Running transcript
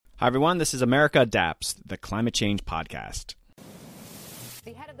Hi, everyone. This is America Adapts, the climate change podcast.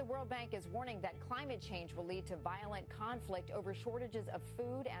 The head of the World Bank is warning that climate change will lead to violent conflict over shortages of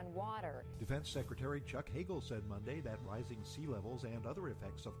food and water. Defense Secretary Chuck Hagel said Monday that rising sea levels and other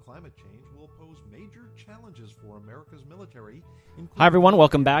effects of climate change will pose major challenges for America's military. Hi, everyone.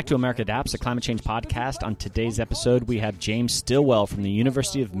 Welcome back to America Adapts, the climate change podcast. On today's episode, we have James Stilwell from the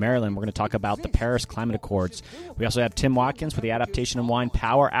University of Maryland. We're going to talk about the Paris Climate Accords. We also have Tim Watkins with the Adaptation and Wine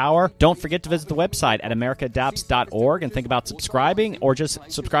Power Hour. Don't forget to visit the website at americaadapts.org and think about subscribing or just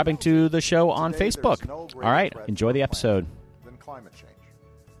subscribing to the show on Facebook. All right, enjoy the episode. Than climate change.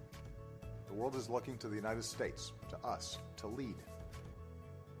 The world is looking to the United States, to us, to lead.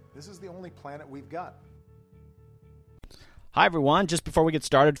 This is the only planet we've got. Hi, everyone. Just before we get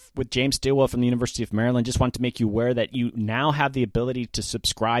started with James Stilwell from the University of Maryland, just want to make you aware that you now have the ability to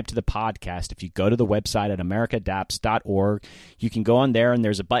subscribe to the podcast. If you go to the website at americaadapts.org, you can go on there and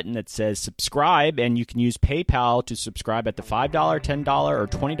there's a button that says subscribe, and you can use PayPal to subscribe at the $5, $10, or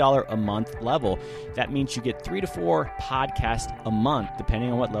 $20 a month level. That means you get 3 to 4 podcasts a month,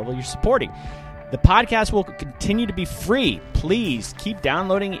 depending on what level you're supporting. The podcast will continue to be free. Please keep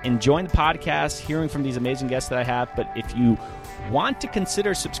downloading, enjoying the podcast, hearing from these amazing guests that I have. But if you want to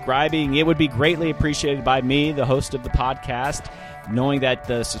consider subscribing, it would be greatly appreciated by me, the host of the podcast, knowing that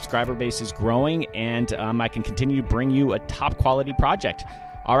the subscriber base is growing and I can continue to bring you a top quality project.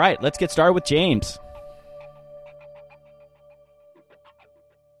 All right, let's get started with James.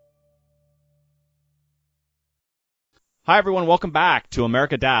 Hi, everyone. Welcome back to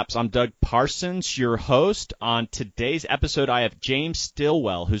America Adapts. I'm Doug Parsons, your host. On today's episode, I have James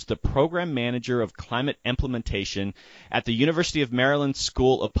Stilwell, who's the Program Manager of Climate Implementation at the University of Maryland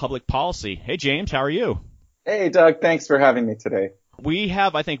School of Public Policy. Hey, James. How are you? Hey, Doug. Thanks for having me today. We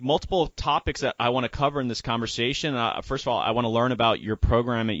have, I think, multiple topics that I want to cover in this conversation. First of all, I want to learn about your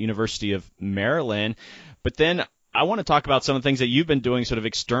program at University of Maryland, but then I want to talk about some of the things that you've been doing sort of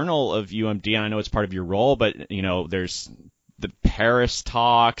external of UMD, and I know it's part of your role, but, you know, there's the Paris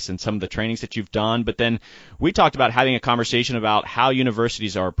talks and some of the trainings that you've done. But then we talked about having a conversation about how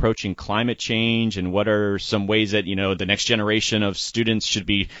universities are approaching climate change and what are some ways that, you know, the next generation of students should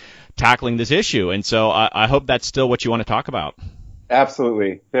be tackling this issue. And so I hope that's still what you want to talk about.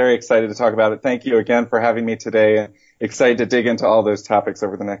 Absolutely. Very excited to talk about it. Thank you again for having me today, and excited to dig into all those topics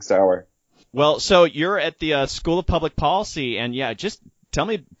over the next hour. Well, so you're at the School of Public Policy, and yeah, just tell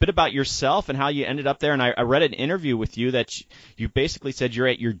me a bit about yourself and how you ended up there. And I read an interview with you that you basically said you're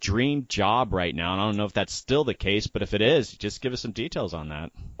at your dream job right now, and I don't know if that's still the case, but if it is, just give us some details on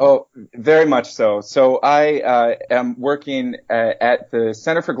that. Oh, very much so. So I am working at the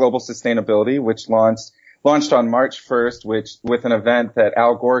Center for Global Sustainability, which launched on March 1st, with an event that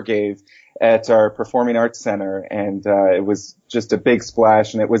Al Gore gave at our Performing Arts Center, and it was just a big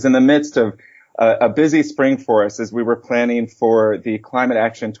splash, and it was in the midst of a busy spring for us as we were planning for the Climate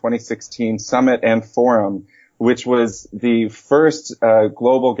Action 2016 Summit and Forum, which was the first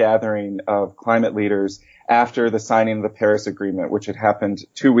global gathering of climate leaders after the signing of the Paris Agreement, which had happened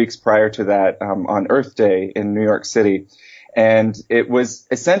 2 weeks prior to that on Earth Day in New York City. And it was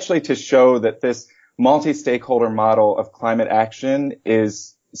essentially to show that this multi-stakeholder model of climate action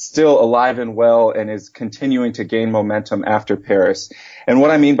is still alive and well and is continuing to gain momentum after Paris. And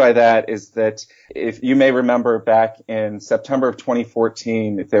what I mean by that is that if you may remember back in September of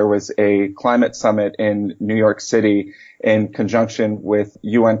 2014, there was a climate summit in New York City in conjunction with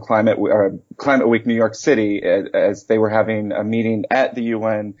UN Climate Week New York City, as they were having a meeting at the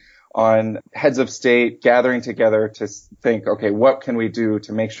UN on heads of state gathering together to think, okay, what can we do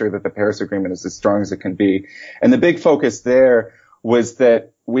to make sure that the Paris Agreement is as strong as it can be? And the big focus there was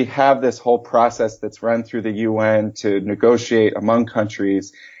that we have this whole process that's run through the UN to negotiate among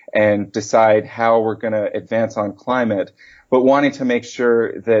countries and decide how we're going to advance on climate, but wanting to make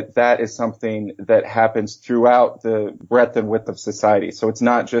sure that that is something that happens throughout the breadth and width of society. So it's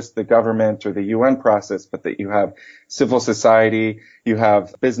not just the government or the UN process, but that you have civil society, you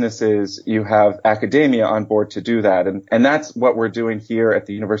have businesses, you have academia on board to do that. And that's what we're doing here at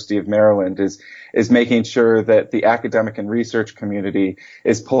the University of Maryland is making sure that the academic and research community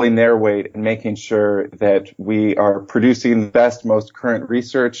is pulling their weight and making sure that we are producing the best, most current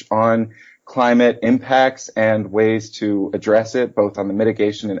research on climate impacts and ways to address it, both on the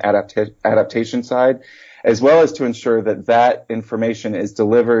mitigation and adaptation side, as well as to ensure that that information is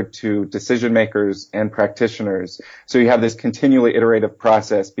delivered to decision makers and practitioners. So you have this continually iterative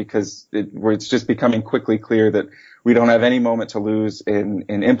process because it's just becoming quickly clear that we don't have any moment to lose in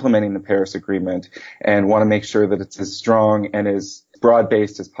implementing the Paris Agreement and want to make sure that it's as strong and as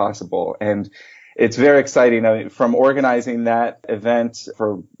broad-based as possible. And it's very exciting. I mean, from organizing that event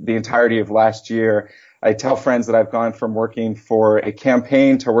for the entirety of last year, I tell friends that I've gone from working for a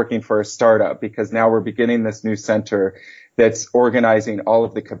campaign to working for a startup, because now we're beginning this new center that's organizing all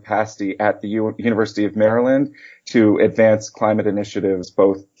of the capacity at the University of Maryland to advance climate initiatives,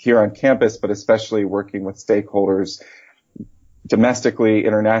 both here on campus, but especially working with stakeholders domestically,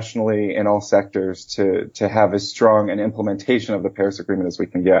 internationally, in all sectors to have as strong an implementation of the Paris Agreement as we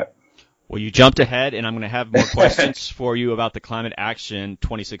can get. Well, you jumped ahead, and I'm going to have more questions for you about the Climate Action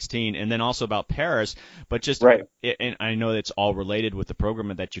 2016 and then also about Paris. But just, right. And I know it's all related with the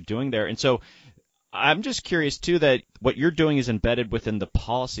program that you're doing there. And so I'm just curious, too, that what you're doing is embedded within the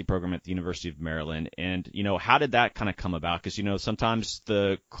policy program at the University of Maryland. And, how did that kind of come about? Because, sometimes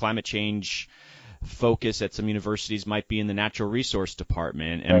the climate change focus at some universities might be in the natural resource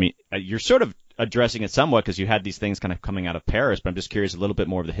department. And, right. I mean, you're sort of addressing it somewhat because you had these things kind of coming out of Paris, but I'm just curious a little bit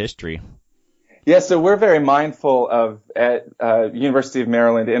more of the history. Yeah, so we're very mindful of at University of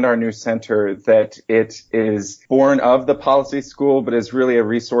Maryland in our new center that it is born of the policy school, but is really a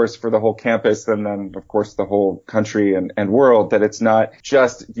resource for the whole campus and then, of course, the whole country and world, that it's not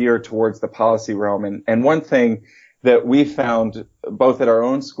just geared towards the policy realm. And one thing that we found both at our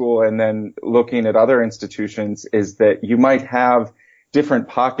own school and then looking at other institutions is that you might have different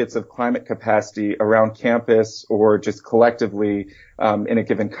pockets of climate capacity around campus or just collectively in a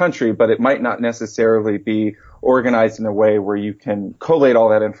given country, but it might not necessarily be organized in a way where you can collate all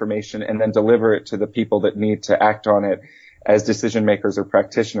that information and then deliver it to the people that need to act on it as decision makers or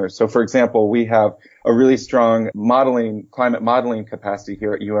practitioners. So, for example, we have a really strong climate modeling capacity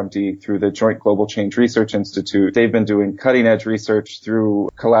here at UMD through the Joint Global Change Research Institute. They've been doing cutting edge research through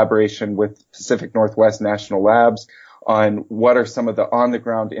collaboration with Pacific Northwest National Labs on what are some of the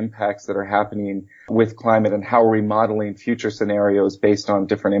on-the-ground impacts that are happening with climate and how are we modeling future scenarios based on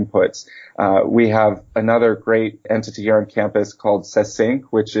different inputs. We have another great entity here on campus called SESYNC,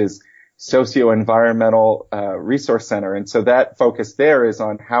 which is Socio-Environmental Resource Center. And so that focus there is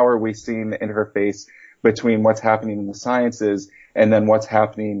on how are we seeing the interface between what's happening in the sciences and then what's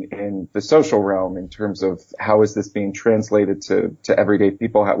happening in the social realm in terms of how is this being translated to everyday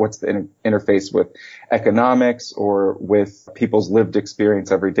people? What's the interface with economics or with people's lived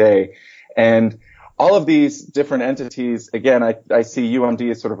experience every day? And all of these different entities, again, I see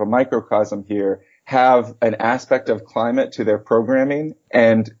UMD as sort of a microcosm here, have an aspect of climate to their programming.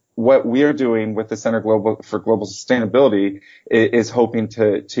 And what we're doing with the Center for Global Sustainability is hoping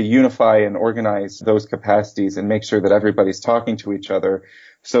to unify and organize those capacities and make sure that everybody's talking to each other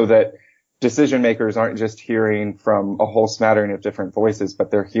so that decision makers aren't just hearing from a whole smattering of different voices, but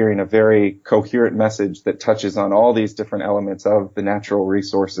they're hearing a very coherent message that touches on all these different elements of the natural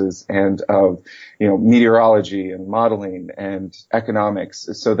resources and of, meteorology and modeling and economics,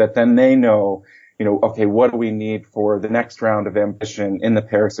 so that then they know, okay, what do we need for the next round of ambition in the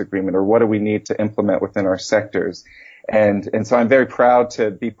Paris Agreement, or what do we need to implement within our sectors? And so I'm very proud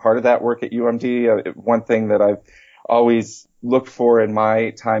to be part of that work at UMD. One thing that I've always looked for in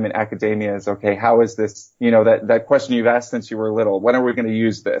my time in academia is, okay, how is this, that question you've asked since you were little, when are we going to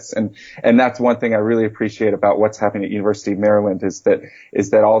use this? And that's one thing I really appreciate about what's happening at University of Maryland is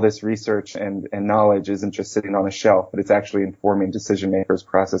that all this research and knowledge isn't just sitting on a shelf, but it's actually informing decision makers'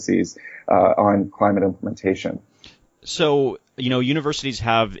 processes on climate implementation. So, universities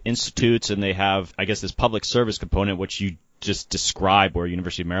have institutes and they have, I guess, this public service component, which you just described, where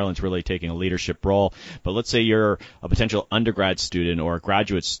University of Maryland's really taking a leadership role. But let's say you're a potential undergrad student or a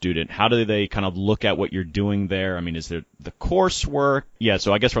graduate student. How do they kind of look at what you're doing there? I mean, is there the coursework? Yeah,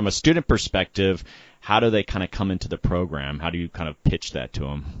 so I guess from a student perspective, how do they kind of come into the program? How do you kind of pitch that to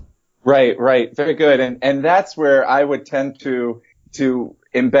them? Right. Very good. And that's where I would tend to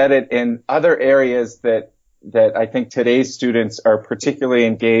embed it in other areas that I think today's students are particularly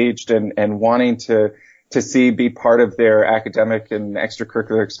engaged and wanting to be part of their academic and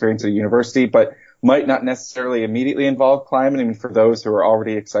extracurricular experience at a university, but might not necessarily immediately involve climate. I mean, for those who are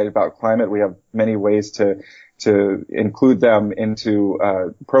already excited about climate, we have many ways to include them into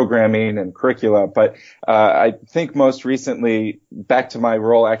programming and curricula. But I think most recently, back to my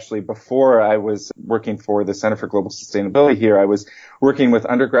role actually before I was working for the Center for Global Sustainability here, I was working with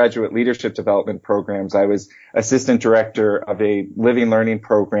undergraduate leadership development programs. I was assistant director of a living learning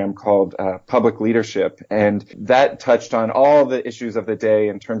program called Public Leadership, and that touched on all the issues of the day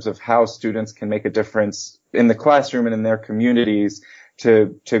in terms of how students can make a difference in the classroom and in their communities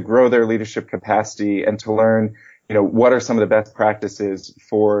to grow their leadership capacity and to learn, what are some of the best practices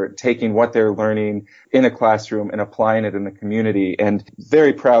for taking what they're learning in a classroom and applying it in the community. And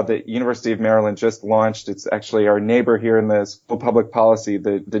very proud that University of Maryland just launched, it's actually our neighbor here in the School of Public Policy,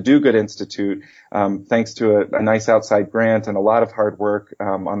 the Do Good Institute, thanks to a nice outside grant and a lot of hard work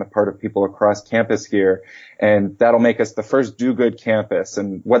on the part of people across campus here. And that'll make us the first Do Good campus.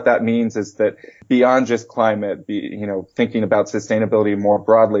 And what that means is that beyond just climate, thinking about sustainability more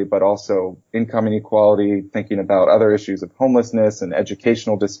broadly, but also income inequality, thinking about other issues of homelessness and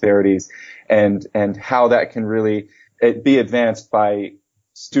educational disparities, and how that can really be advanced by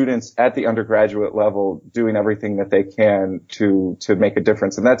students at the undergraduate level doing everything that they can to make a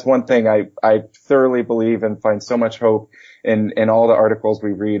difference. And that's one thing I thoroughly believe and find so much hope in all the articles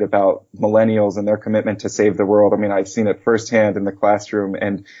we read about millennials and their commitment to save the world. I mean, I've seen it firsthand in the classroom,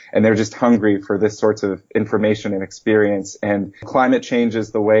 and they're just hungry for this sorts of information and experience. And climate change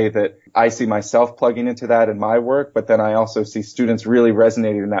is the way that I see myself plugging into that in my work, but then I also see students really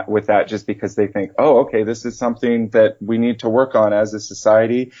resonating with that just because they think, oh, okay, this is something that we need to work on as a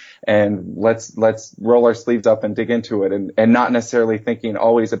society, and let's roll our sleeves up and dig into it, and not necessarily thinking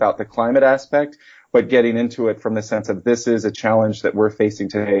always about the climate aspect, but getting into it from the sense of this is a challenge that we're facing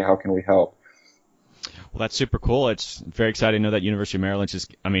today. How can we help? Well, that's super cool. It's very exciting to know that University of Maryland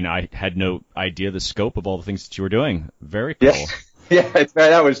I had no idea the scope of all the things that you were doing. Very cool. Yeah,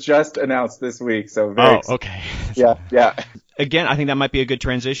 that was just announced this week. So very okay. Yeah. Again, I think that might be a good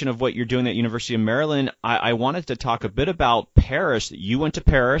transition of what you're doing at University of Maryland. I wanted to talk a bit about Paris. You went to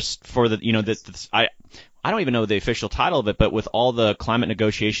Paris for I don't even know the official title of it, but with all the climate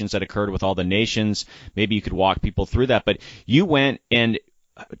negotiations that occurred with all the nations, maybe you could walk people through that. But you went, and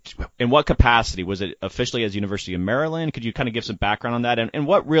in what capacity? Was it officially as University of Maryland? Could you kind of give some background on that? And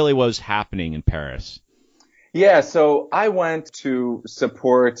what really was happening in Paris? Yeah, so I went to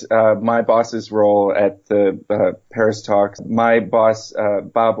support my boss's role at the Paris talks. My boss,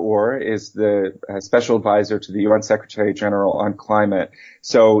 Bob Orr, is the special advisor to the UN Secretary General on climate.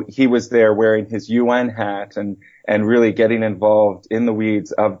 So he was there wearing his UN hat and really getting involved in the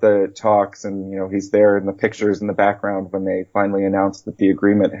weeds of the talks. And, he's there in the pictures in the background when they finally announced that the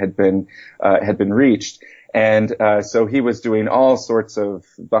agreement had been reached. And so he was doing all sorts of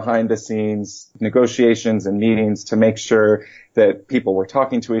behind the scenes negotiations and meetings to make sure that people were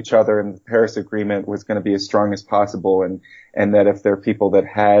talking to each other and the Paris Agreement was going to be as strong as possible, and that if there are people that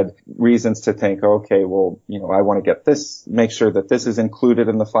had reasons to think, okay, well, I want to get this, make sure that this is included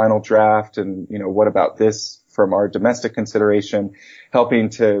in the final draft, and what about this from our domestic consideration, helping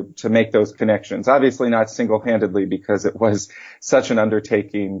to make those connections. Obviously not single-handedly because it was such an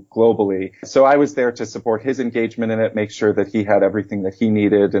undertaking globally. So I was there to support his engagement in it, make sure that he had everything that he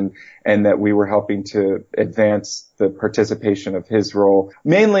needed, and that we were helping to advance the participation of his role.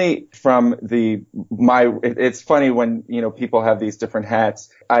 Mainly from it's funny when, people have these different hats.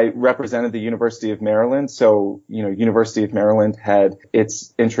 I represented the University of Maryland. So, University of Maryland had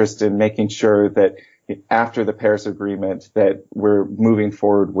its interest in making sure that after the Paris Agreement that we're moving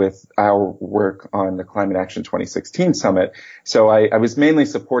forward with our work on the Climate Action 2016 Summit. So I was mainly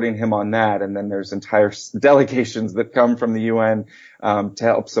supporting him on that. And then there's entire delegations that come from the UN to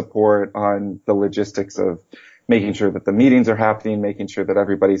help support on the logistics of making sure that the meetings are happening, making sure that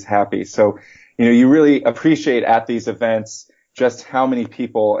everybody's happy. So, you really appreciate at these events just how many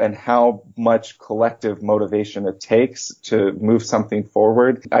people and how much collective motivation it takes to move something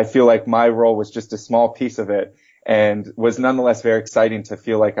forward. I feel like my role was just a small piece of it, and was nonetheless very exciting to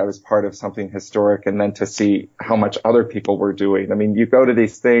feel like I was part of something historic, and then to see how much other people were doing. I mean, you go to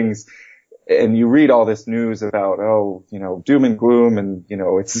these things and you read all this news about, doom and gloom, and,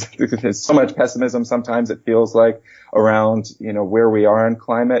 there's so much pessimism sometimes it feels like around, where we are in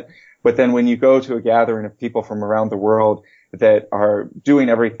climate. But then when you go to a gathering of people from around the world that are doing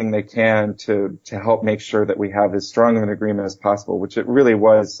everything they can to help make sure that we have as strong of an agreement as possible, which it really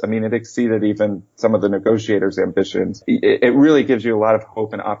was. I mean, it exceeded even some of the negotiators' ambitions. It really gives you a lot of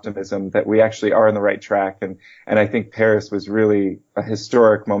hope and optimism that we actually are on the right track. And I think Paris was really a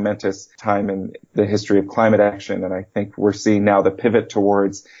historic, momentous time in the history of climate action. And I think we're seeing now the pivot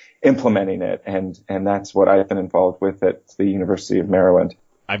towards implementing it. And that's what I've been involved with at the University of Maryland.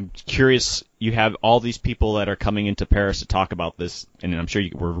 I'm curious, you have all these people that are coming into Paris to talk about this, and I'm sure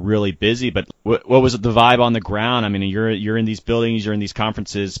you were really busy, but what was the vibe on the ground? I mean, you're in these buildings, you're in these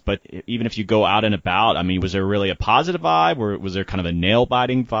conferences, but even if you go out and about, I mean, was there really a positive vibe, or was there kind of a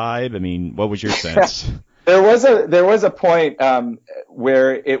nail-biting vibe? I mean, what was your sense? There was a point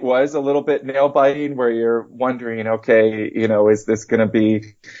where it was a little bit nail-biting, where you're wondering, okay,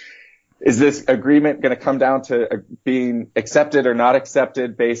 is this agreement going to come down to being accepted or not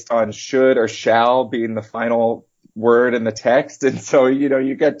accepted based on should or shall being the final word in the text. And so,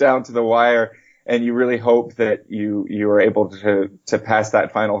 you get down to the wire and you really hope that you are able to pass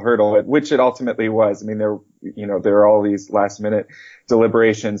that final hurdle, which it ultimately was. I mean, there are all these last minute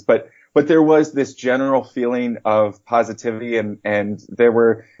deliberations, but there was this general feeling of positivity, and there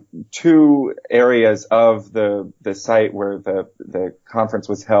were two areas of the site where the conference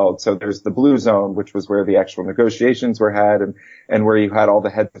was held. So there's the blue zone, which was where the actual negotiations were had, and where you had all the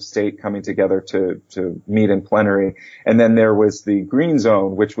heads of state coming together to meet in plenary. And then there was the green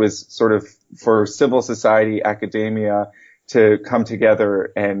zone, which was sort of for civil society, academia to come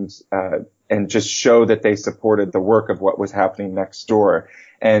together and just show that they supported the work of what was happening next door.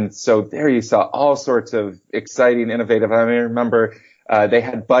 And so there you saw all sorts of exciting, innovative. I remember they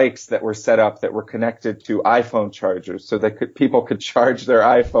had bikes that were set up that were connected to iPhone chargers so that people could charge their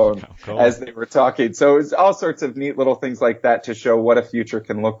iPhone as they were talking. So it was all sorts of neat little things like that to show what a future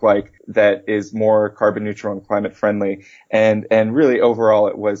can look like that is more carbon neutral and climate friendly. And really overall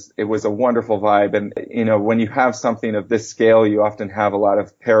it was a wonderful vibe. And, when you have something of this scale, you often have a lot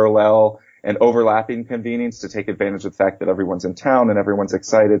of parallel and overlapping convenings to take advantage of the fact that everyone's in town and everyone's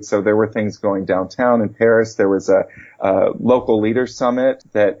excited. So there were things going downtown in Paris. There was a local leaders summit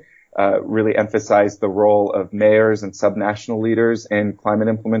that really emphasized the role of mayors and subnational leaders in climate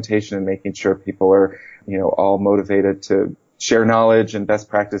implementation and making sure people are, all motivated to share knowledge and best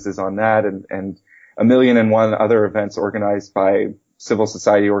practices on that, and 1,000,001 other events organized by civil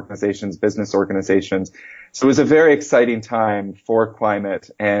society organizations, business organizations. So it was a very exciting time for climate.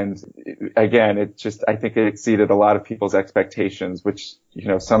 And again, I think it exceeded a lot of people's expectations, which,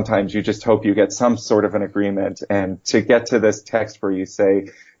 sometimes you just hope you get some sort of an agreement. And to get to this text where you say,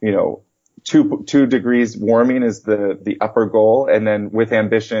 2 degrees warming is the upper goal, and then with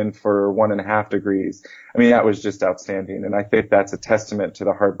ambition for 1.5 degrees. I mean, that was just outstanding. And I think that's a testament to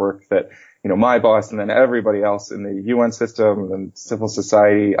the hard work that, my boss and then everybody else in the UN system and civil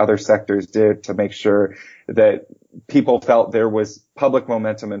society, other sectors did to make sure that people felt there was public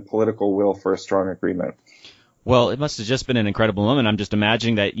momentum and political will for a strong agreement. Well, it must have just been an incredible moment. I'm just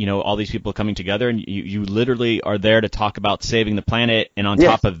imagining that, all these people coming together, and you literally are there to talk about saving the planet. And on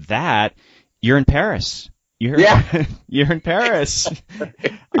top of that, you're in Paris. You're in Paris.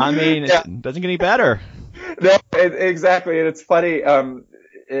 I mean, it doesn't get any better. No, exactly. And it's funny,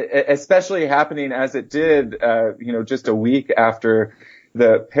 especially happening as it did, just a week after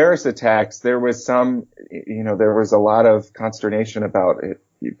the Paris attacks, there was there was a lot of consternation about it.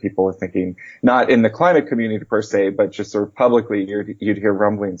 People were thinking, not in the climate community per se, but just sort of publicly, you'd hear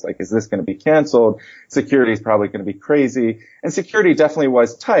rumblings like, is this going to be canceled? Security is probably going to be crazy. And security definitely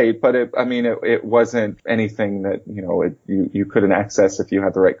was tight, but it wasn't anything that, you couldn't access if you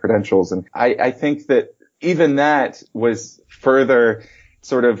had the right credentials. And I think that even that was further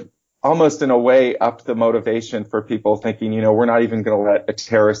sort of almost in a way upped the motivation for people thinking, we're not even going to let a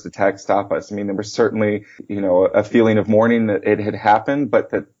terrorist attack stop us. I mean, there was certainly, a feeling of mourning that it had happened, but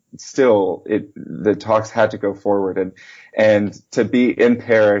that still the talks had to go forward. And to be in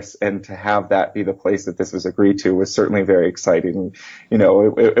Paris and to have that be the place that this was agreed to was certainly very exciting.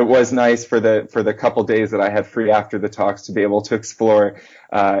 It was nice for the couple days that I had free after the talks to be able to explore.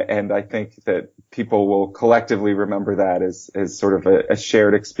 And I think that people will collectively remember that as sort of a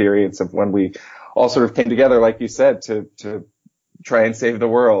shared experience of when we all sort of came together, like you said, to try and save the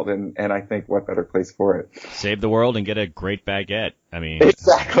world. And I think what better place for it? Save the world and get a great baguette. I mean,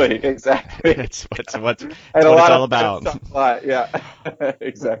 exactly. That's what it's all about. Yeah,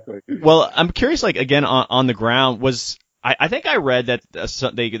 exactly. Well, I'm curious, like, again, on the ground, I think I read that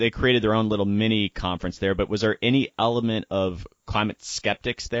they created their own little mini conference there, but was there any element of climate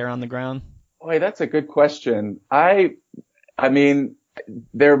skeptics there on the ground? Boy, that's a good question. I mean,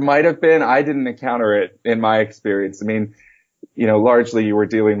 there might have been. I didn't encounter it in my experience. I mean, largely you were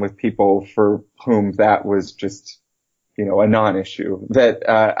dealing with people for whom that was just, a non-issue. That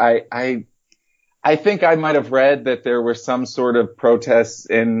I think I might have read that there were some sort of protests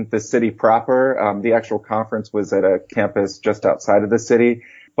in the city proper. The actual conference was at a campus just outside of the city,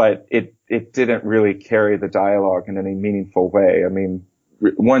 but it didn't really carry the dialogue in any meaningful way. I mean,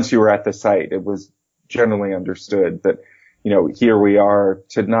 once you were at the site, it was generally understood that, here we are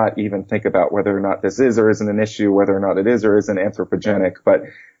to not even think about whether or not this is or isn't an issue, whether or not it is or isn't anthropogenic, but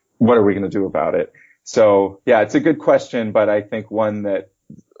what are we going to do about it? So yeah, it's a good question, but I think one that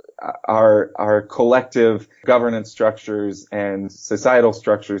our collective governance structures and societal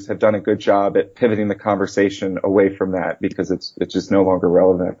structures have done a good job at pivoting the conversation away from that because it's just no longer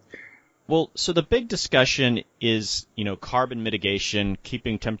relevant. Well, so the big discussion is, carbon mitigation,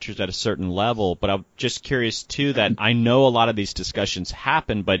 keeping temperatures at a certain level. But I'm just curious, too, that I know a lot of these discussions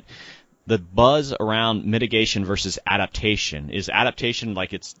happen, but the buzz around mitigation versus adaptation. Is adaptation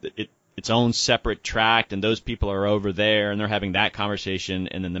like its own separate tract, and those people are over there and they're having that conversation,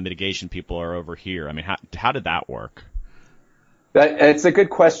 and then the mitigation people are over here? I mean, how did that work? It's a good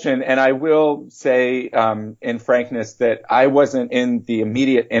question, and I will say, in frankness, that I wasn't in the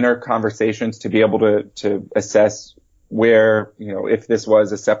immediate inner conversations to be able to assess where, if this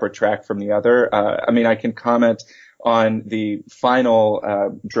was a separate track from the other. I mean, I can comment on the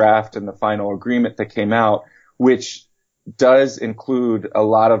final draft and the final agreement that came out, which does include a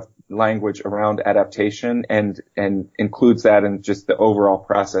lot of language around adaptation and includes that in just the overall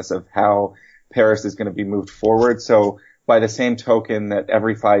process of how Paris is going to be moved forward. So by the same token that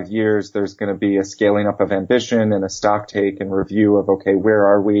every 5 years there's going to be a scaling up of ambition and a stock take and review of, okay, where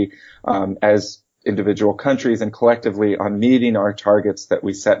are we as individual countries and collectively on meeting our targets that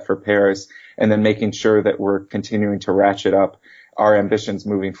we set for Paris, and then making sure that we're continuing to ratchet up our ambitions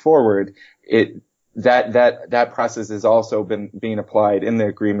moving forward. That process has also been being applied in the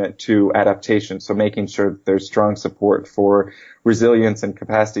agreement to adaptation. So making sure that there's strong support for resilience and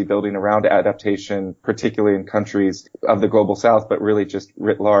capacity building around adaptation, particularly in countries of the global south, but really just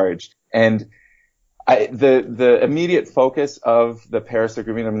writ large. And the immediate focus of the Paris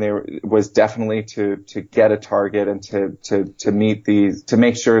Agreement, was definitely to get a target and to meet these, to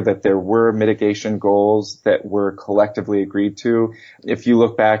make sure that there were mitigation goals that were collectively agreed to. If you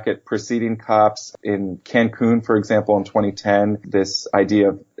look back at preceding COPs in Cancun, for example, in 2010, this idea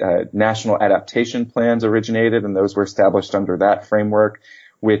of national adaptation plans originated, and those were established under that framework,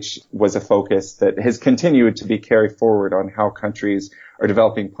 which was a focus that has continued to be carried forward on how countries are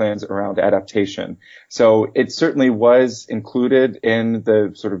developing plans around adaptation. So it certainly was included in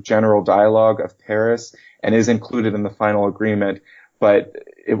the sort of general dialogue of Paris and is included in the final agreement. But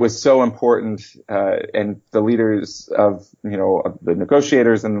it was so important, and the leaders of the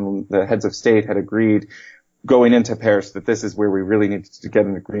negotiators and the heads of state had agreed going into Paris that this is where we really needed to get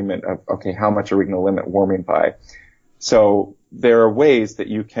an agreement of, okay, how much are we going to limit warming by? So there are ways that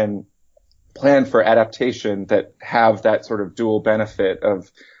you can plan for adaptation that have that sort of dual benefit of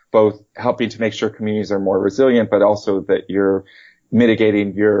both helping to make sure communities are more resilient, but also that you're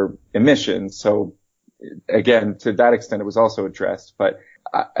mitigating your emissions. So again, to that extent, it was also addressed. But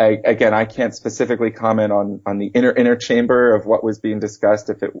I can't specifically comment on the inner chamber of what was being discussed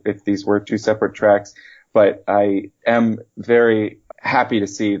if these were two separate tracks. But I am very happy to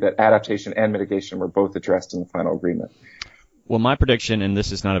see that adaptation and mitigation were both addressed in the final agreement. Well, my prediction, and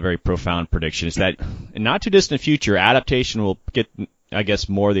this is not a very profound prediction, is that in not too distant future, adaptation will get, I guess,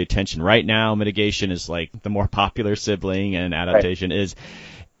 more of the attention. Right now, mitigation is like the more popular sibling, and adaptation is.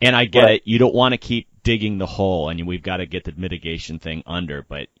 And I get it. You don't want to keep digging the hole, and we've got to get the mitigation thing under.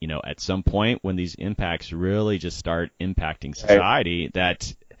 But, at some point when these impacts really just start impacting society,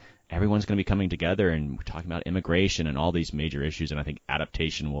 that everyone's going to be coming together, and we're talking about immigration and all these major issues, and I think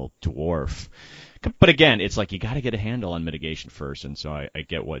adaptation will dwarf. But again, it's like you got to get a handle on mitigation first, and so I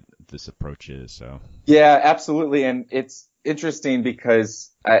get what this approach is. So yeah, absolutely, and it's interesting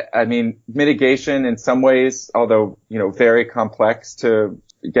because I mean mitigation in some ways, although very complex to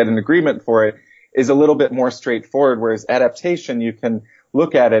get an agreement for it, is a little bit more straightforward. Whereas adaptation, you can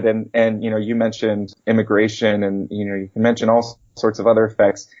look at it and you mentioned immigration, and you can mention all sorts of other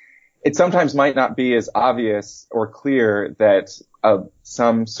effects. It sometimes might not be as obvious or clear that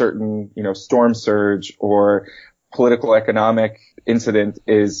some certain, storm surge or political economic incident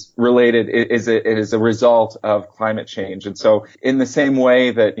is related, it is a result of climate change. And so in the same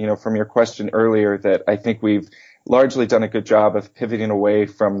way that, from your question earlier, that I think we've largely done a good job of pivoting away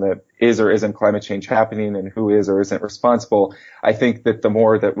from the is or isn't climate change happening and who is or isn't responsible, I think that the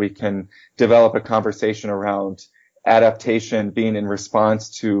more that we can develop a conversation around adaptation being in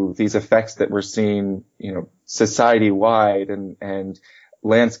response to these effects that we're seeing, society-wide and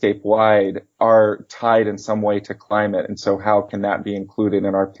landscape-wide are tied in some way to climate. And so how can that be included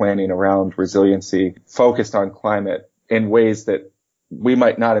in our planning around resiliency focused on climate in ways that we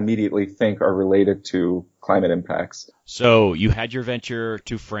might not immediately think are related to climate impacts? So you had your venture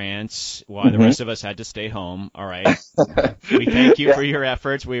to France while the rest of us had to stay home. All right. We thank you for your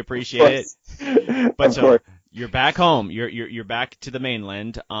efforts. We appreciate it. But so you're back home. You're back to the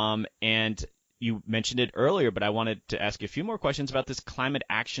mainland. And you mentioned it earlier, but I wanted to ask you a few more questions about this Climate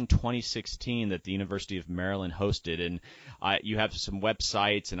Action 2016 that the University of Maryland hosted. And you have some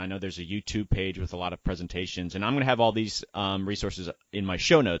websites, and I know there's a YouTube page with a lot of presentations. And I'm going to have all these resources in my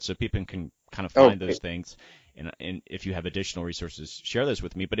show notes so people can kind of find those things. And if you have additional resources, share those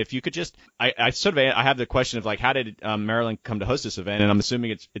with me. But if you could just, I have the question of like, how did Maryland come to host this event? And I'm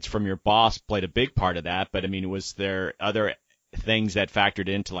assuming it's from your boss played a big part of that. But I mean, was there other things that factored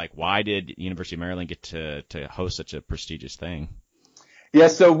into, like, why did University of Maryland get to host such a prestigious thing? Yeah,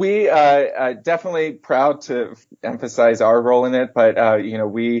 so we definitely proud to emphasize our role in it, but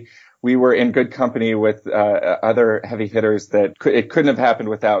we were in good company with other heavy hitters that it couldn't have happened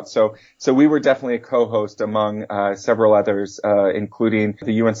without. So we were definitely a co-host among several others, including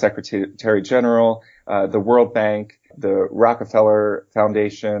the UN Secretary General, the World Bank, the Rockefeller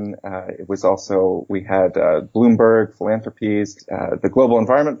Foundation. It was also, we had Bloomberg Philanthropies, the Global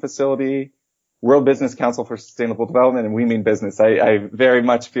Environment Facility, World Business Council for Sustainable Development, and We Mean Business. I very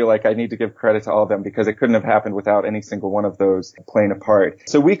much feel like I need to give credit to all of them because it couldn't have happened without any single one of those playing a part.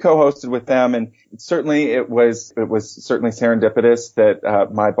 So we co-hosted with them, and certainly it was certainly serendipitous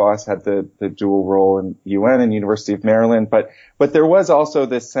that my boss had the dual role in UN and University of Maryland, but there was also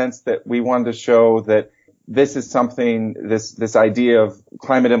this sense that we wanted to show that this is something, this idea of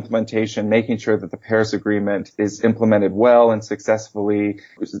climate implementation, making sure that the Paris Agreement is implemented well and successfully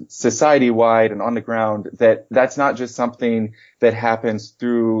society-wide and on the ground, that's not just something that happens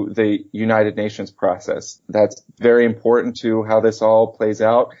through the United Nations process. That's very important to how this all plays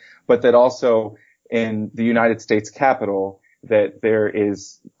out, but that also in the United States Capitol, that there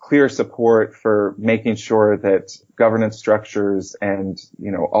is clear support for making sure that governance structures and,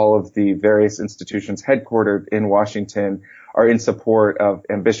 all of the various institutions headquartered in Washington are in support of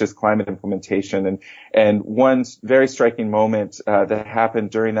ambitious climate implementation. And one very striking moment that happened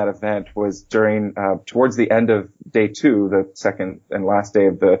during that event was towards the end of day 2, the second and last day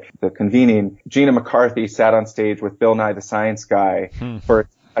of the convening. Gina McCarthy sat on stage with Bill Nye the Science Guy for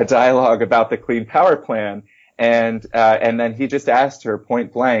a dialogue about the Clean Power Plan. And then he just asked her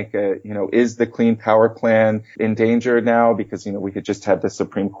point blank, is the Clean Power Plan in danger now? Because, we had just had the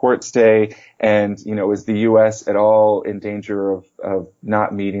Supreme Court stay. And, is the U.S. at all in danger of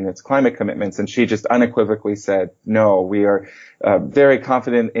not meeting its climate commitments? And she just unequivocally said, no, we are very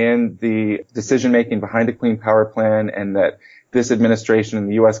confident in the decision making behind the Clean Power Plan, and that this administration and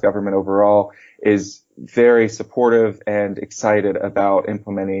the U.S. government overall is very supportive and excited about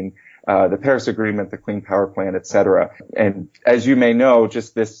implementing the Paris Agreement, the Clean Power Plan, et cetera. And as you may know,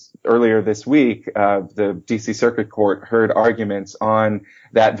 just earlier this week, the DC Circuit Court heard arguments on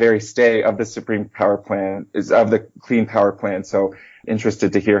that very stay of the Supreme Power Plan, of the Clean Power Plan. So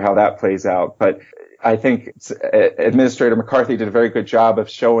interested to hear how that plays out. But I think Administrator McCarthy did a very good job of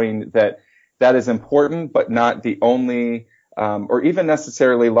showing that is important, but not the only or even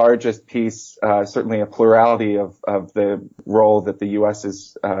necessarily largest piece, certainly a plurality of the role that the U.S.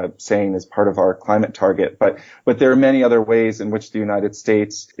 is saying is part of our climate target. But there are many other ways in which the United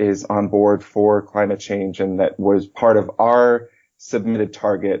States is on board for climate change, and that was part of our submitted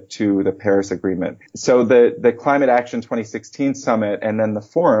target to the Paris Agreement. So the Climate Action 2016 summit, and then the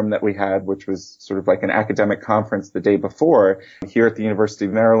forum that we had, which was sort of like an academic conference the day before here at the University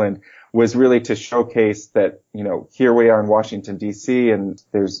of Maryland, was really to showcase that, here we are in Washington, D.C., and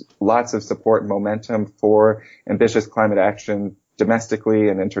there's lots of support and momentum for ambitious climate action domestically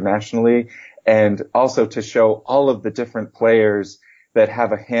and internationally, and also to show all of the different players that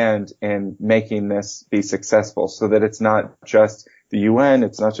have a hand in making this be successful, so that it's not just the UN,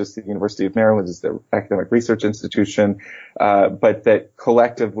 it's not just the University of Maryland, it's the academic research institution, but that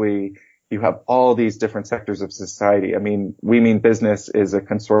collectively you have all these different sectors of society. I mean, We Mean Business is a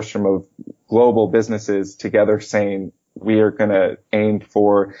consortium of global businesses together saying we are going to aim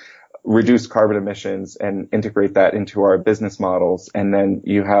for reduced carbon emissions and integrate that into our business models. And then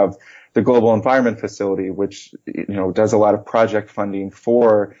you have the Global Environment Facility, which, does a lot of project funding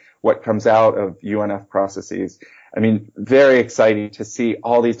for what comes out of UNF processes. I mean, very exciting to see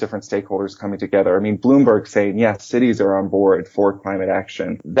all these different stakeholders coming together. I mean, Bloomberg saying, yes, cities are on board for climate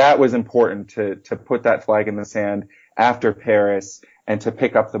action. That was important to put that flag in the sand after Paris, and to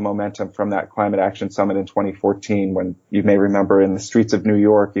pick up the momentum from that Climate Action Summit in 2014, when you may remember in the streets of New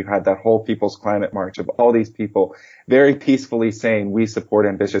York, you had that whole People's Climate March of all these people very peacefully saying, we support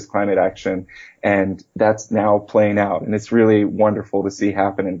ambitious climate action. And that's now playing out. And it's really wonderful to see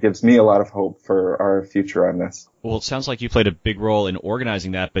happen, and gives me a lot of hope for our future on this. Well, it sounds like you played a big role in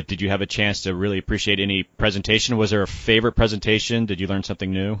organizing that, but did you have a chance to really appreciate any presentation? Was there a favorite presentation? Did you learn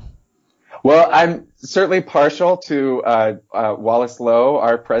something new? Well, I'm certainly partial to Wallace Lowe,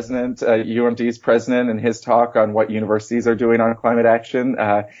 our president, UMD's president, and his talk on what universities are doing on climate action.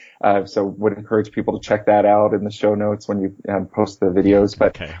 So would encourage people to check that out in the show notes when you post the videos.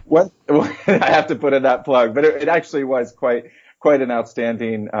 But okay. I have to put in that plug, but it actually was quite quite an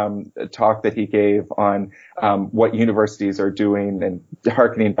outstanding talk that he gave on what universities are doing, and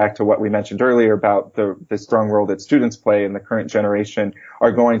harkening back to what we mentioned earlier about the strong role that students play in the current generation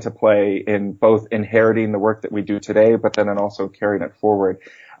are going to play in both inheriting the work that we do today, but then also carrying it forward.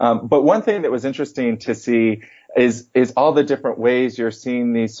 But one thing that was interesting to see is all the different ways you're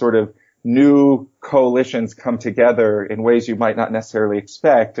seeing these sort of new coalitions come together in ways you might not necessarily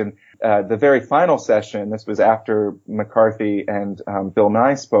expect. And the very final session, this was after McCarthy and Bill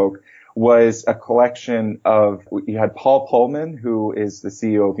Nye spoke, was a collection of, you had Paul Pullman, who is the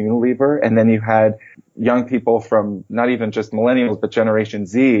CEO of Unilever, and then you had young people from not even just millennials, but Generation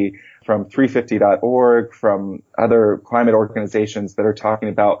Z, from 350.org, from other climate organizations that are talking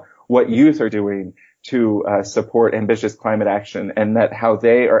about what youth are doing to support ambitious climate action, and that how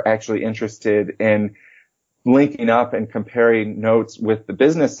they are actually interested in linking up and comparing notes with the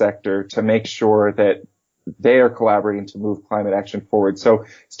business sector to make sure that they are collaborating to move climate action forward. So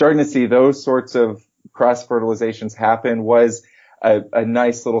starting to see those sorts of cross-fertilizations happen was a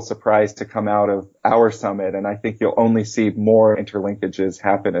nice little surprise to come out of our summit. And I think you'll only see more interlinkages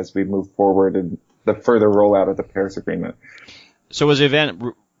happen as we move forward in the further rollout of the Paris Agreement. So was the event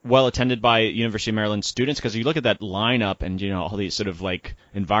well attended by University of Maryland students? Because you look at that lineup and, all these sort of like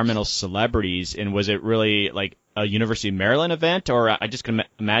environmental celebrities, and was it really like a University of Maryland event, or I just can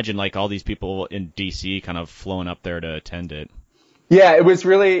imagine like all these people in DC kind of flowing up there to attend it? Yeah, it was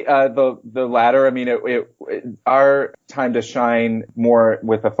really the latter. I mean, our time to shine more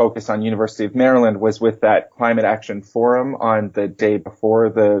with a focus on University of Maryland was with that Climate Action Forum on the day before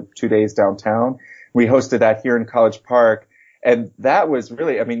the 2 days downtown. We hosted that here in College Park. And that was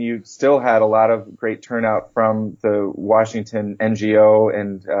really, I mean, you still had a lot of great turnout from the Washington NGO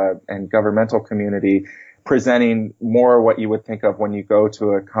and governmental community, presenting more what you would think of when you go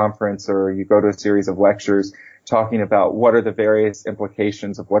to a conference or you go to a series of lectures, talking about what are the various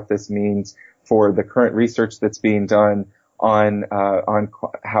implications of what this means for the current research that's being done on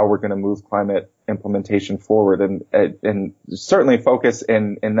how we're going to move climate implementation forward, and certainly focus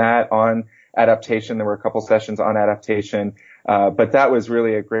in that on adaptation. There were a couple sessions on adaptation, but that was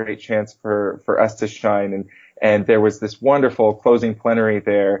really a great chance for us to shine. And there was this wonderful closing plenary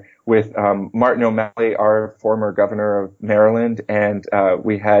there with Martin O'Malley, our former governor of Maryland, and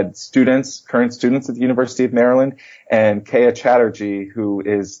we had current students at the University of Maryland, and Kaya Chatterjee, who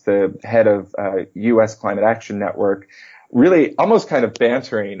is the head of U.S. Climate Action Network, really almost kind of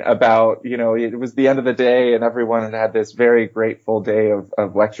bantering about, it was the end of the day and everyone had had this very grateful day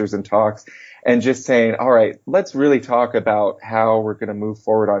of lectures and talks, and just saying, all right, let's really talk about how we're going to move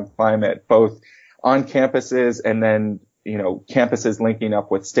forward on climate, both on campuses and then, campuses linking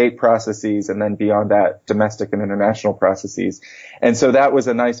up with state processes, and then beyond that, domestic and international processes. And so that was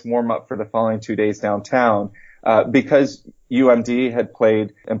a nice warm up for the following 2 days downtown, because UMD had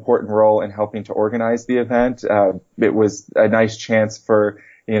played an important role in helping to organize the event. It was a nice chance for,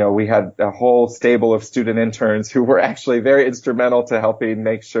 we had a whole stable of student interns who were actually very instrumental to helping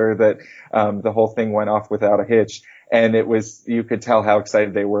make sure that the whole thing went off without a hitch. And you could tell how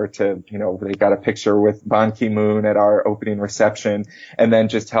excited they were to, they got a picture with Ban Ki-moon at our opening reception, and then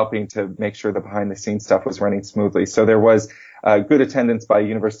just helping to make sure the behind the scenes stuff was running smoothly. So there was good attendance by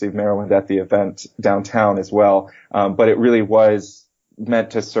University of Maryland at the event downtown as well. But it really was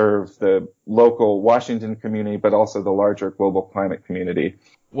meant to serve the local Washington community, but also the larger global climate community.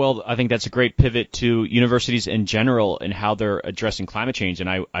 Well, I think that's a great pivot to universities in general and how they're addressing climate change. And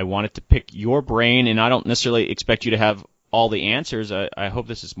I wanted to pick your brain, and I don't necessarily expect you to have all the answers. I hope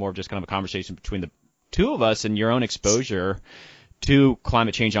this is more of just kind of a conversation between the two of us and your own exposure to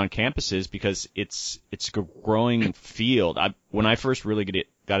climate change on campuses, because it's a growing field. When I first really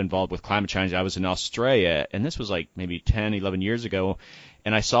got involved with climate change, I was in Australia, and this was like maybe 10, 11 years ago.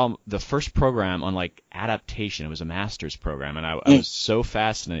 And I saw the first program on like adaptation. It was a master's program, and I was so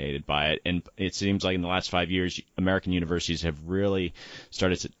fascinated by it. And it seems like in the last 5 years, American universities have really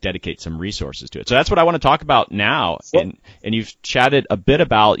started to dedicate some resources to it. So that's what I want to talk about now. And you've chatted a bit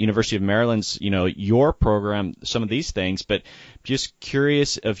about University of Maryland's, your program, some of these things, but just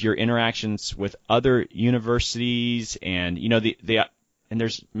curious of your interactions with other universities, and and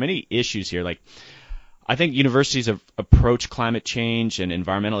there's many issues here. Like, I think universities have approached climate change and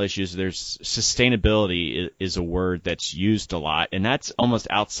environmental issues. There's sustainability is a word that's used a lot, and that's almost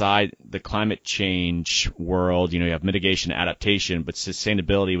outside the climate change world. You have mitigation, adaptation, but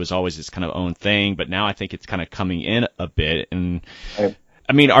sustainability was always its kind of own thing. But now I think it's kind of coming in a bit. And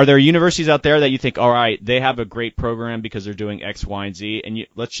I mean, are there universities out there that you think, all right, they have a great program because they're doing X, Y, and Z, and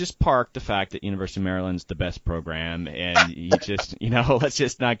let's just park the fact that University of Maryland's the best program, and you just, let's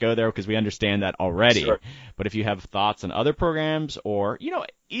just not go there because we understand that already. Sure. But if you have thoughts on other programs, or,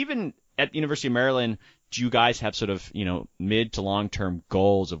 even at the University of Maryland, do you guys have sort of, mid to long-term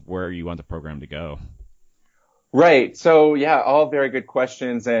goals of where you want the program to go? Right. So yeah, all very good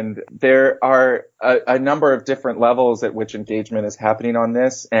questions. And there are a number of different levels at which engagement is happening on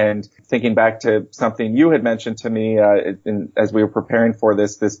this. And thinking back to something you had mentioned to me, as we were preparing for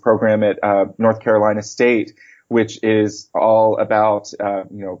this program at, North Carolina State, which is all about,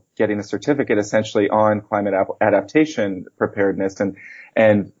 getting a certificate essentially on climate adaptation preparedness,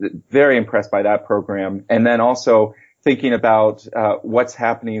 and very impressed by that program. And then also thinking about what's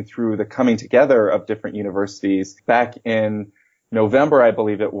happening through the coming together of different universities. Back in November, I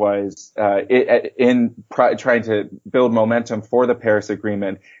believe it was, trying to build momentum for the Paris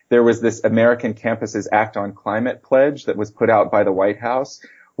Agreement, there was this American Campuses Act on Climate pledge that was put out by the White House,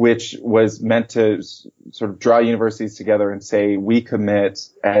 which was meant to sort of draw universities together and say, we commit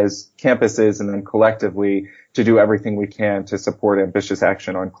as campuses and then collectively to do everything we can to support ambitious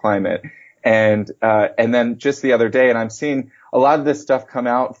action on climate. And then just the other day, and I'm seeing a lot of this stuff come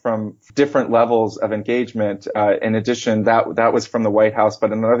out from different levels of engagement. In addition, that was from the White House,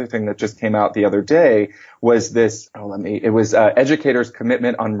 but another thing that just came out the other day was educators'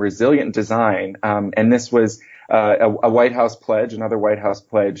 commitment on resilient design. And this was, a White House pledge, another White House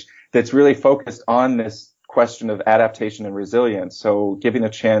pledge that's really focused on this question of adaptation and resilience. So giving a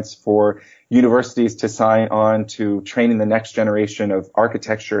chance for universities to sign on to training the next generation of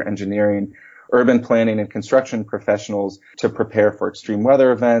architecture, engineering, urban planning, and construction professionals to prepare for extreme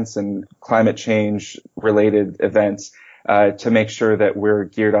weather events and climate change related events, to make sure that we're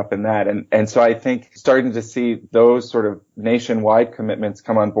geared up in that. And so I think starting to see those sort of nationwide commitments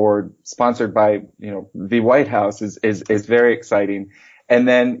come on board, sponsored by, the White House is very exciting. And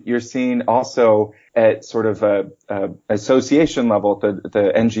then you're seeing also at sort of a association level,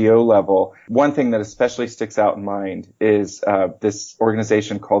 the NGO level, one thing that especially sticks out in mind is this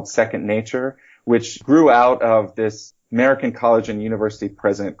organization called Second Nature, which grew out of this American College and University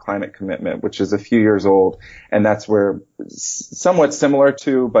President Climate Commitment, which is a few years old. And that's where somewhat similar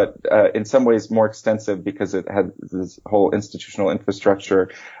to, but in some ways more extensive because it had this whole institutional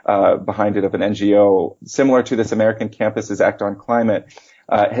infrastructure behind it of an NGO, similar to this American Campuses Act on Climate,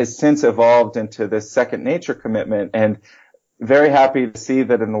 has since evolved into this Second Nature commitment. And very happy to see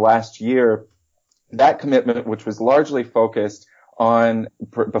that in the last year, that commitment, which was largely focused on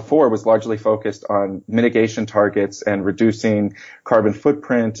mitigation targets and reducing carbon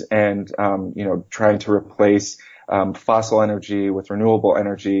footprint and, trying to replace fossil energy with renewable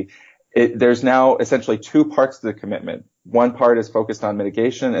energy. There's now essentially two parts to the commitment. One part is focused on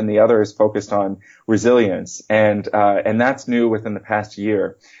mitigation and the other is focused on resilience. And that's new within the past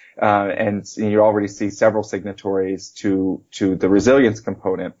year. And you already see several signatories to the resilience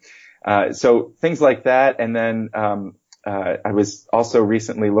component. So things like that. And then, I was also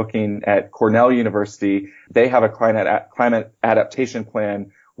recently looking at Cornell University. They have a climate adaptation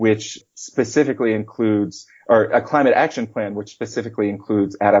plan, which specifically includes, or a climate action plan, which specifically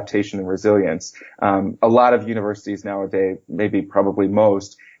includes adaptation and resilience. A lot of universities nowadays, maybe probably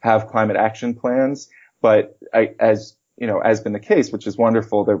most, have climate action plans, but as been the case, which is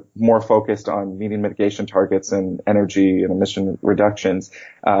wonderful, they're more focused on meeting mitigation targets and energy and emission reductions.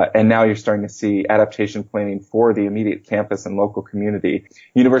 And now you're starting to see adaptation planning for the immediate campus and local community.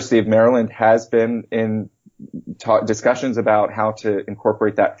 University of Maryland has been in discussions about how to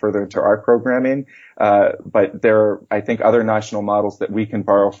incorporate that further into our programming. But there are, I think, other national models that we can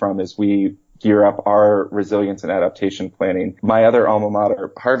borrow from as we gear up our resilience and adaptation planning. My other alma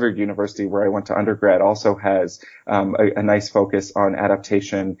mater, Harvard University, where I went to undergrad, also has a nice focus on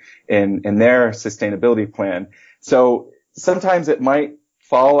adaptation in their sustainability plan. So sometimes it might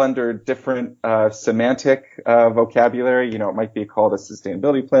fall under different semantic vocabulary. It might be called a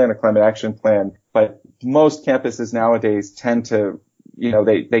sustainability plan, a climate action plan, but most campuses nowadays tend to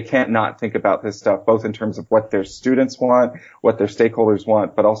they can't not think about this stuff, both in terms of what their students want, what their stakeholders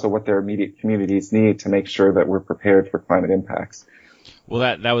want, but also what their immediate communities need to make sure that we're prepared for climate impacts.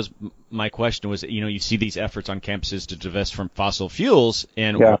 Well, that was my question was, you see these efforts on campuses to divest from fossil fuels,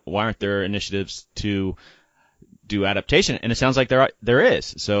 and why aren't there initiatives to do adaptation? And it sounds like there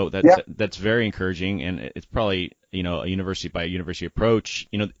is. So that's very encouraging, and it's probably, a university by university approach.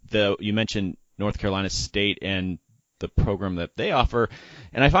 You mentioned North Carolina State and the program that they offer,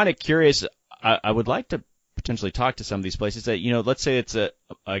 and I find it curious. I would like to potentially talk to some of these places that, let's say it's a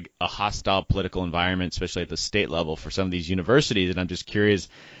hostile political environment, especially at the state level for some of these universities. And I'm just curious,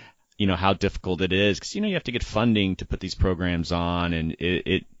 how difficult it is because, you have to get funding to put these programs on, and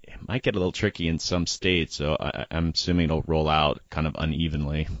it might get a little tricky in some states. So I'm assuming it'll roll out kind of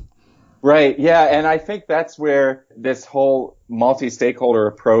unevenly. Right. Yeah. And I think that's where this whole multi-stakeholder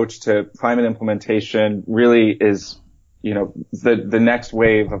approach to climate implementation really is, the next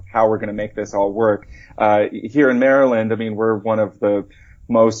wave of how we're going to make this all work. Here in Maryland, I mean, we're one of the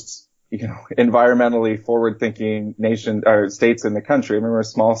most, environmentally forward-thinking states in the country. I mean, we're a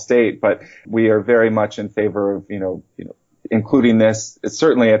small state, but we are very much in favor of, including this,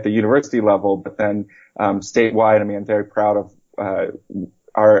 certainly at the university level, but then, statewide. I mean, I'm very proud of,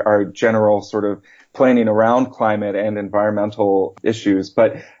 our general sort of planning around climate and environmental issues.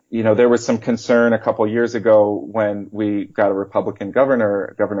 But, there was some concern a couple of years ago when we got a Republican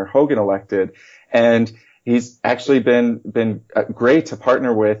Governor Hogan elected, and he's actually been great to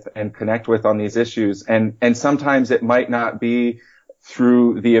partner with and connect with on these issues. And sometimes it might not be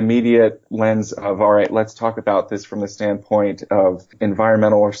through the immediate lens of, all right, let's talk about this from the standpoint of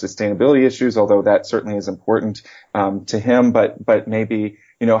environmental or sustainability issues, although that certainly is important to him. But maybe,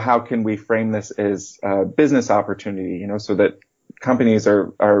 how can we frame this as a business opportunity, so that companies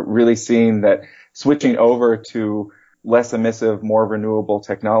are really seeing that switching over to less emissive, more renewable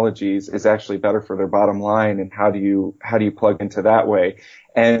technologies is actually better for their bottom line, and how do you plug into that way?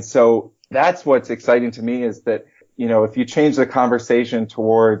 And so that's what's exciting to me is that, if you change the conversation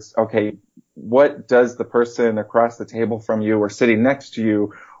towards, okay, what does the person across the table from you or sitting next to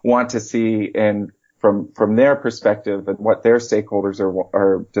you want to see, and from their perspective and what their stakeholders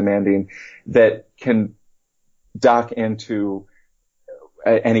are demanding, that can dock into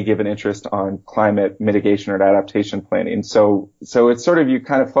any given interest on climate mitigation or adaptation planning. So it's sort of, you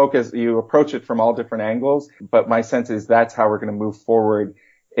kind of you approach it from all different angles, but my sense is that's how we're going to move forward,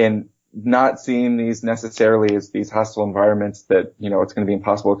 in not seeing these necessarily as these hostile environments that, it's going to be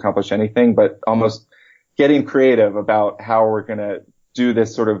impossible to accomplish anything, but almost getting creative about how we're going to do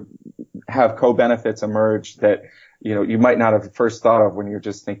this, sort of have co-benefits emerge that, you might not have first thought of when you're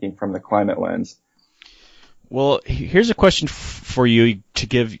just thinking from the climate lens. Well, here's a question for you to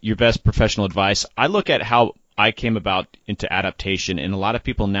give your best professional advice. I look at how I came about into adaptation, and a lot of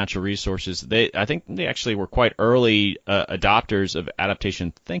people in natural resources, I think they actually were quite early adopters of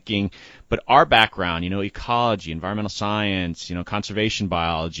adaptation thinking, but our background, ecology, environmental science, conservation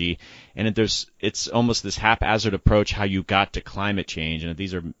biology, and it's almost this haphazard approach how you got to climate change, and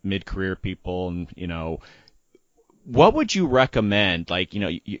these are mid-career people, and, what would you recommend? Like,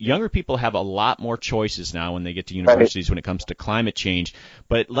 younger people have a lot more choices now when they get to universities when it comes to climate change.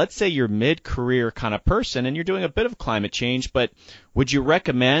 But let's say you're mid-career kind of person and you're doing a bit of climate change, but would you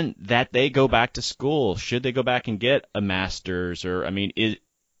recommend that they go back to school? Should they go back and get a master's? Or, I mean,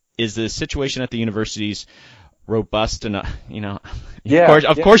 is the situation at the universities robust enough? Yeah,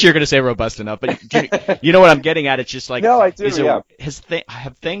 of course you're going to say robust enough, but you know what I'm getting at? It's just like, no, I do.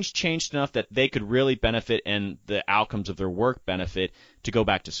 Have things changed enough that they could really benefit and the outcomes of their work benefit to go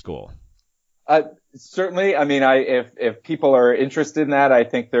back to school? Certainly. I mean, if people are interested in that, I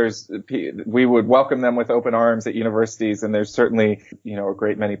think we would welcome them with open arms at universities. And there's certainly, a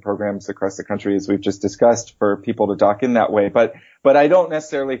great many programs across the country, as we've just discussed, for people to dock in that way. But I don't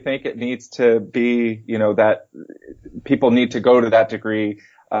necessarily think it needs to be, that people need to go to that degree,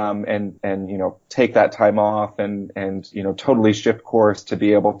 and take that time off and totally shift course to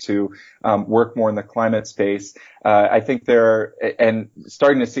be able to, work more in the climate space. I think and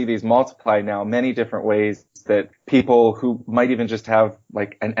starting to see these multiply now, many different ways that people who might even just have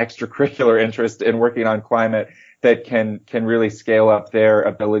like an extracurricular interest in working on climate that can really scale up their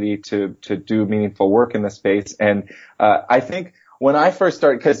ability to do meaningful work in the space. And, I think when I first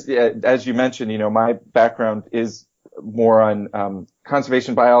started, because as you mentioned, my background is more on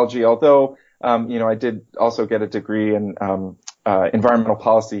conservation biology, although I did also get a degree in environmental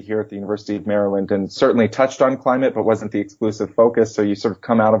policy here at the University of Maryland, and certainly touched on climate, but wasn't the exclusive focus. So you sort of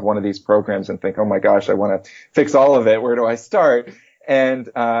come out of one of these programs and think, oh my gosh, I want to fix all of it. Where do I start? And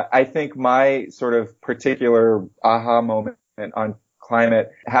I think my sort of particular aha moment on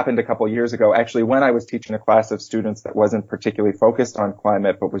climate happened a couple of years ago, actually, when I was teaching a class of students that wasn't particularly focused on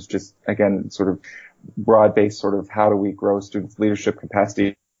climate, but was just, again, sort of broad-based, sort of how do we grow students' leadership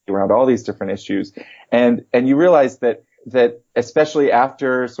capacity around all these different issues. And you realize that especially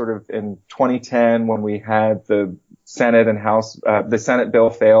after sort of in 2010, when we had the Senate and House, the Senate bill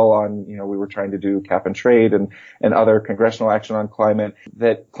fail on, we were trying to do cap and trade and other congressional action on climate,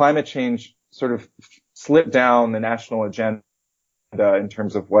 that climate change sort of slipped down the national agenda in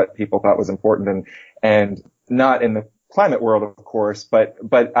terms of what people thought was important, and not in the climate world, of course, but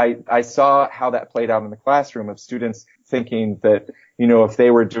I saw how that played out in the classroom of students thinking that, if they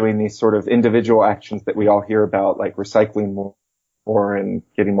were doing these sort of individual actions that we all hear about, like recycling more and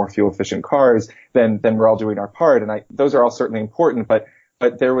getting more fuel efficient cars, then we're all doing our part. And those are all certainly important, but I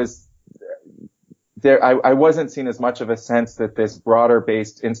wasn't seeing as much of a sense that this broader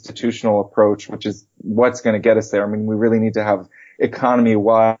based institutional approach, which is what's going to get us there. I mean, we really need to have economy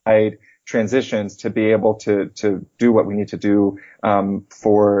wide transitions to be able to do what we need to do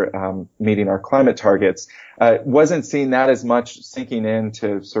for meeting our climate targets. Wasn't seeing that as much sinking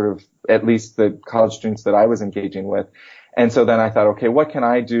into sort of at least the college students that I was engaging with. And so then I thought, okay, what can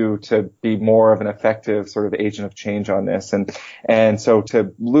I do to be more of an effective sort of agent of change on this? And so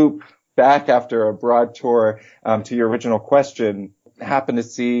to loop back after a broad tour to your original question, happened to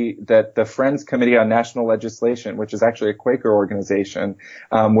see that the Friends Committee on National Legislation, which is actually a Quaker organization,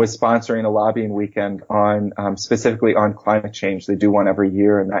 was sponsoring a lobbying weekend on specifically on climate change. They do one every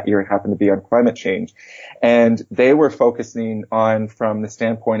year, and that year it happened to be on climate change. And they were focusing on from the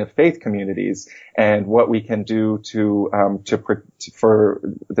standpoint of faith communities and what we can do for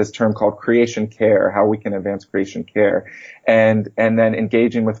this term called creation care, how we can advance creation care, and then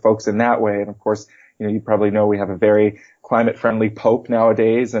engaging with folks in that way. And of course, you probably know we have a very climate-friendly Pope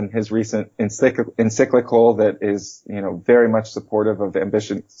nowadays, and his recent encyclical that is, very much supportive of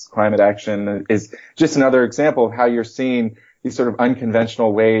ambitious climate action is just another example of how you're seeing these sort of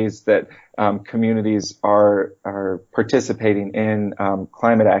unconventional ways that communities are participating in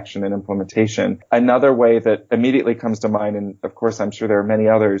climate action and implementation. Another way that immediately comes to mind, and of course I'm sure there are many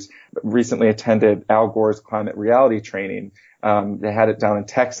others, recently attended Al Gore's climate reality training. They had it down in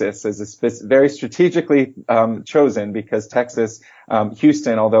Texas as a very strategically chosen, because Texas,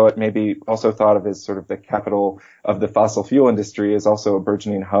 Houston, although it may be also thought of as sort of the capital of the fossil fuel industry, is also a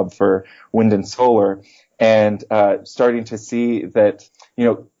burgeoning hub for wind and solar. And starting to see that,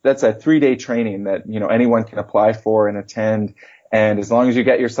 that's a 3-day training that, anyone can apply for and attend. And as long as you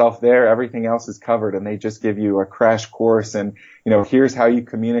get yourself there, everything else is covered. And they just give you a crash course. And, here's how you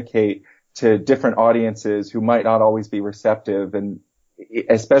communicate to different audiences who might not always be receptive. And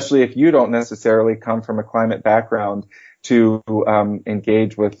especially if you don't necessarily come from a climate background, to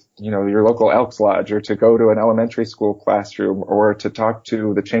engage with, your local Elks Lodge, or to go to an elementary school classroom, or to talk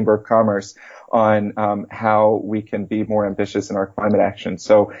to the Chamber of Commerce on how we can be more ambitious in our climate action.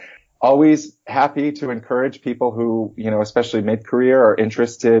 So always happy to encourage people who, especially mid-career, are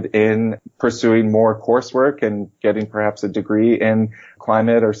interested in pursuing more coursework and getting perhaps a degree in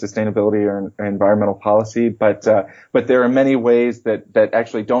climate or sustainability or environmental policy. But there are many ways that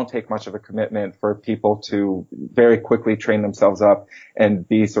actually don't take much of a commitment for people to very quickly train themselves up and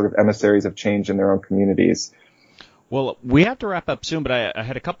be sort of emissaries of change in their own communities. Well, we have to wrap up soon, but I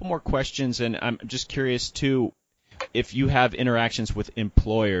had a couple more questions, and I'm just curious too, if you have interactions with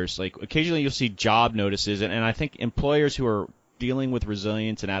employers. Like occasionally you'll see job notices, and I think employers who are dealing with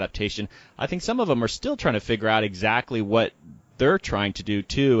resilience and adaptation, I think some of them are still trying to figure out exactly what they're trying to do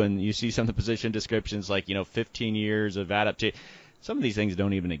too. And you see some of the position descriptions like, 15 years of adaptation. Some of these things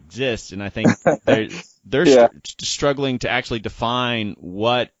don't even exist, and I think they're struggling to actually define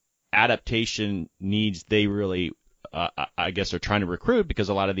what adaptation needs they really I guess are trying to recruit, because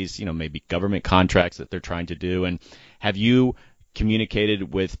a lot of these, maybe government contracts that they're trying to do. And have you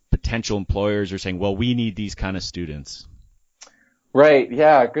communicated with potential employers or saying, well, we need these kind of students? Right.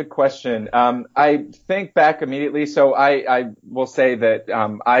 Yeah. Good question. I think back immediately. So I will say that,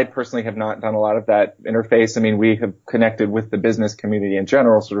 I personally have not done a lot of that interface. I mean, we have connected with the business community in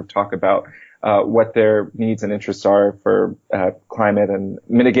general, sort of talk about what their needs and interests are for climate and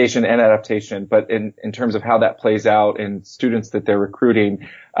mitigation and adaptation. But in terms of how that plays out in students that they're recruiting,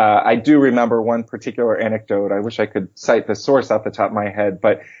 I do remember one particular anecdote. I wish I could cite the source off the top of my head,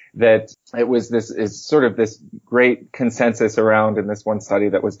 but that it was this great consensus around in this one study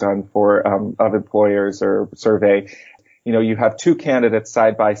that was done for of employers or survey. You have two candidates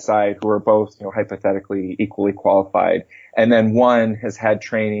side by side who are both, hypothetically equally qualified. And then one has had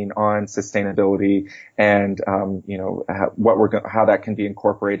training on sustainability and, how that can be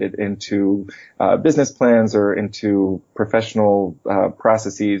incorporated into, business plans or into professional,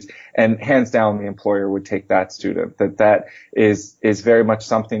 processes. And hands down, the employer would take that student. That is very much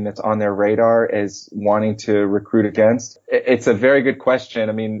something that's on their radar as wanting to recruit against. It's a very good question.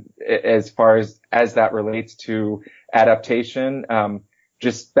 I mean, as far as that relates to adaptation,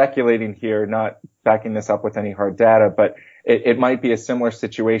 just speculating here, not backing this up with any hard data, but it might be a similar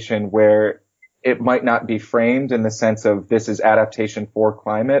situation where it might not be framed in the sense of this is adaptation for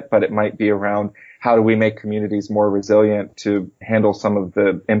climate, but it might be around how do we make communities more resilient to handle some of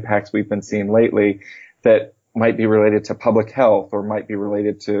the impacts we've been seeing lately that might be related to public health or might be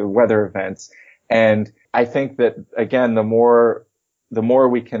related to weather events. And I think that, again, the more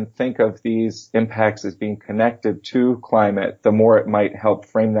we can think of these impacts as being connected to climate, the more it might help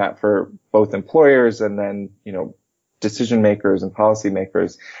frame that for both employers and then, decision makers and policy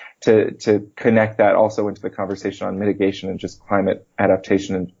makers to connect that also into the conversation on mitigation and just climate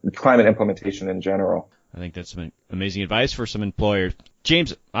adaptation and climate implementation in general. I think that's some amazing advice for some employers.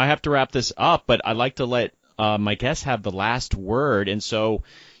 James, I have to wrap this up, but I'd like to let my guests have the last word. And so,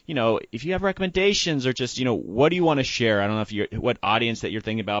 if you have recommendations or just, what do you want to share? I don't know what audience that you're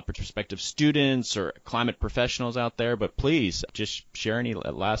thinking about, prospective students or climate professionals out there, but please just share any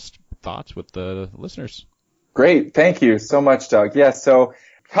last thoughts with the listeners. Great. Thank you so much, Doug. Yes. So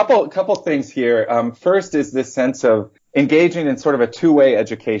couple things here. First is this sense of engaging in sort of a two-way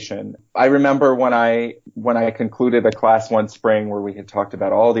education. I remember when I concluded a class one spring where we had talked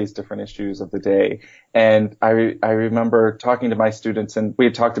about all these different issues of the day. And I remember talking to my students, and we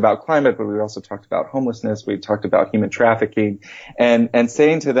had talked about climate, but we also talked about homelessness. We had talked about human trafficking and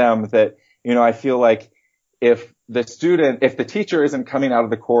saying to them that, I feel like if the teacher isn't coming out of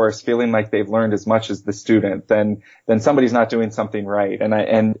the course feeling like they've learned as much as the student, then somebody's not doing something right.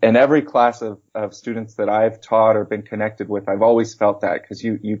 And every class of students that I've taught or been connected with, I've always felt that, because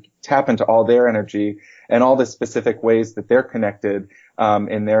you tap into all their energy and all the specific ways that they're connected,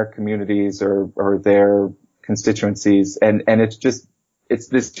 in their communities or their constituencies. And it's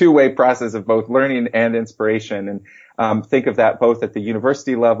this two-way process of both learning and inspiration. And, think of that both at the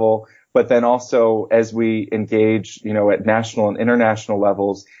university level, but then also as we engage, at national and international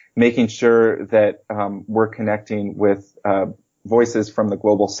levels, making sure that we're connecting with voices from the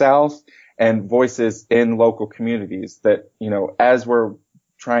global south and voices in local communities that, as we're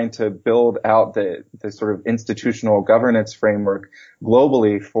trying to build out the sort of institutional governance framework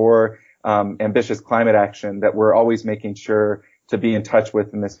globally for ambitious climate action, that we're always making sure to be in touch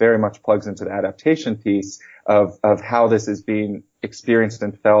with, and this very much plugs into the adaptation piece of how this is being experienced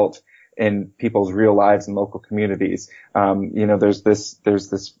and felt in people's real lives and local communities. There's this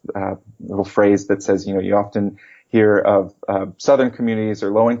little phrase that says, you often hear of southern communities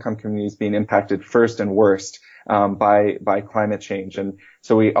or low-income communities being impacted first and worst by climate change. And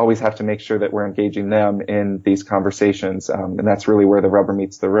so we always have to make sure that we're engaging them in these conversations. And that's really where the rubber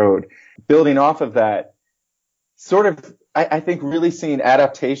meets the road. Building off of that, sort of, I think really seeing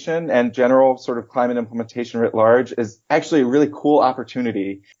adaptation and general sort of climate implementation writ large is actually a really cool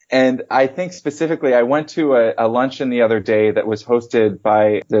opportunity. And I think specifically, I went to a luncheon the other day that was hosted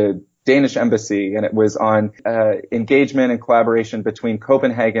by the Danish embassy, and it was on engagement and collaboration between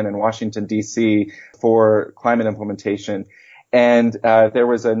Copenhagen and Washington, D.C. for climate implementation. And there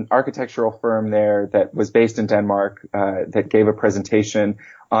was an architectural firm there that was based in Denmark that gave a presentation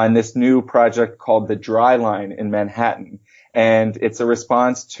on this new project called the Dry Line in Manhattan. And it's a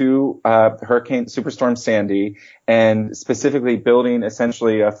response to Hurricane Superstorm Sandy, and specifically building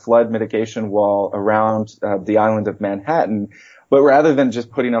essentially a flood mitigation wall around the island of Manhattan. But rather than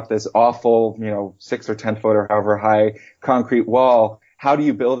just putting up this awful, 6 or 10 foot or however high concrete wall, how do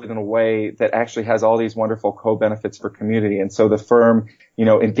you build it in a way that actually has all these wonderful co-benefits for community? And so the firm,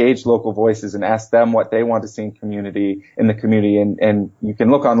 engaged local voices and asked them what they want to see in the community. And you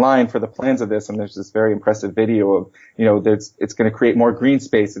can look online for the plans of this, and there's this very impressive video of, it's going to create more green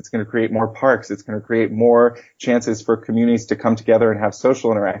space. It's going to create more parks. It's going to create more chances for communities to come together and have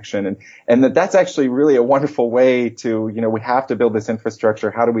social interaction. And that's actually really a wonderful way to, we have to build this infrastructure.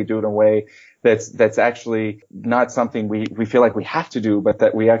 How do we do it in a way that's actually not something we feel like we have to do, but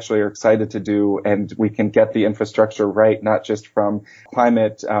that we actually are excited to do, and we can get the infrastructure right, not just from climate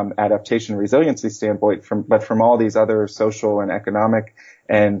adaptation resiliency standpoint, but from all these other social and economic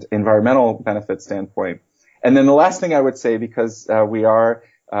and environmental benefit standpoint. And then the last thing I would say, because we are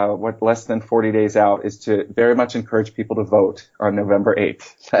less than 40 days out, is to very much encourage people to vote on November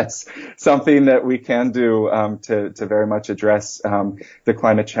 8th. That's something that we can do to very much address the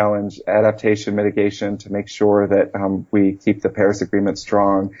climate challenge, adaptation, mitigation, to make sure that we keep the Paris Agreement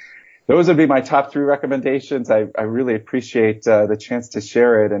strong. Those would be my top 3 recommendations. I really appreciate the chance to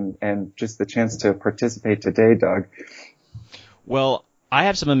share it and just the chance to participate today, Doug. Well, I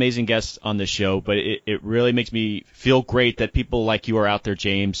have some amazing guests on this show, but it really makes me feel great that people like you are out there,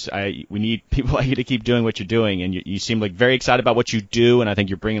 James. We need people like you to keep doing what you're doing, and you seem like very excited about what you do, and I think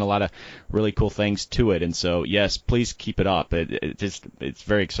you're bringing a lot of really cool things to it. And so, yes, please keep it up. It's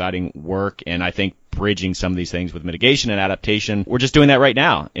very exciting work, and I think bridging some of these things with mitigation and adaptation, we're just doing that right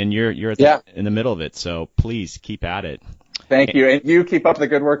now, and you're in the middle of it. So please keep at it. Thank you. And you keep up the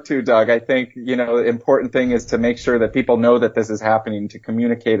good work too, Doug. I think, the important thing is to make sure that people know that this is happening, to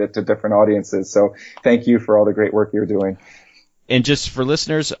communicate it to different audiences. So thank you for all the great work you're doing. And just for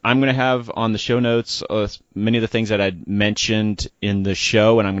listeners, I'm going to have on the show notes many of the things that I'd mentioned in the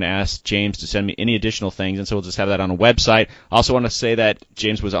show, and I'm going to ask James to send me any additional things, and so we'll just have that on a website. I also want to say that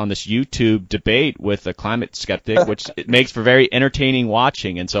James was on this YouTube debate with a climate skeptic, which it makes for very entertaining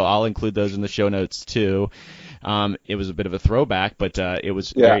watching, and so I'll include those in the show notes too. It was a bit of a throwback, but it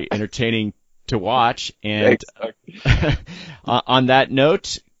was very entertaining to watch. And on that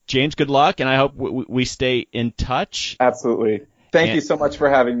note, James, good luck, and I hope we stay in touch. Absolutely. Thank you so much for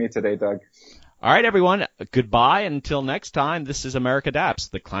having me today, Doug. All right, everyone. Goodbye. Until next time, this is America Adapts,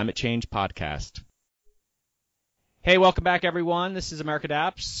 the Climate Change Podcast. Hey, welcome back, everyone. This is America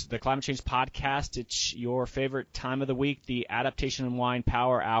Adapts, the Climate Change Podcast. It's your favorite time of the week, the Adaptation and Wine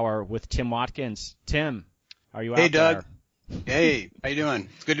Power Hour with Tim Watkins. Tim, are you out there? Hey, Doug. Hey, how you doing?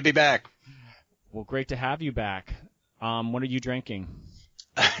 It's good to be back. Well, great to have you back. What are you drinking?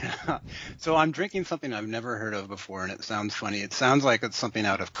 So I'm drinking something I've never heard of before, and it sounds funny. It sounds like it's something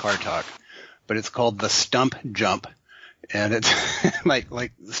out of Car Talk, but it's called the Stump Jump, and it's like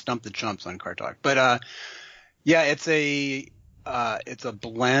the stump that jumps on Car Talk. But it's a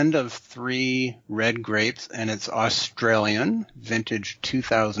blend of 3 red grapes, and it's Australian, vintage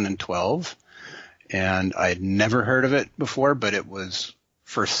 2012, and I'd never heard of it before, but it was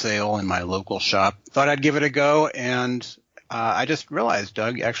for sale in my local shop. Thought I'd give it a go, and I just realized,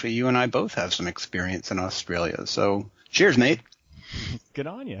 Doug, actually you and I both have some experience in Australia. So cheers, mate. Good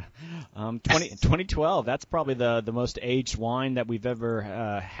on you. 2012, that's probably the most aged wine that we've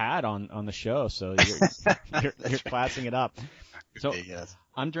ever had on the show. So you're classing it up. So yes.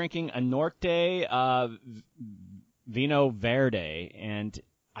 I'm drinking a Norte Vino Verde, and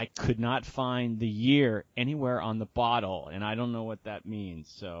I could not find the year anywhere on the bottle, and I don't know what that means.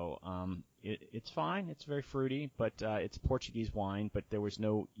 So it's fine. It's very fruity, but it's Portuguese wine, but there was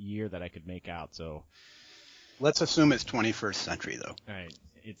no year that I could make out. So let's assume it's 21st century, though. All right.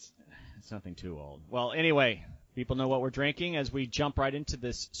 It's nothing too old. Well, anyway, people know what we're drinking as we jump right into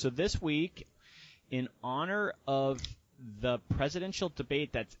this. So this week, in honor of the presidential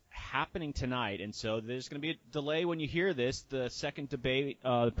debate that's happening tonight, and so there's going to be a delay when you hear this. The second debate,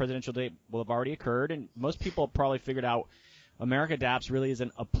 the presidential debate, will have already occurred, and most people have probably figured out America Adapts really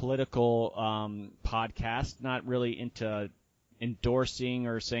isn't a political podcast, not really into endorsing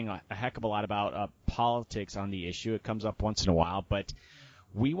or saying a heck of a lot about politics on the issue. It comes up once in a while, but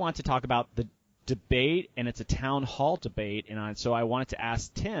we want to talk about the debate, and it's a town hall debate, and so I wanted to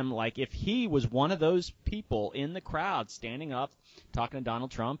ask Tim, if he was one of those people in the crowd standing up talking to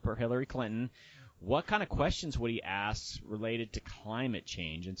Donald Trump or Hillary Clinton, what kind of questions would he ask related to climate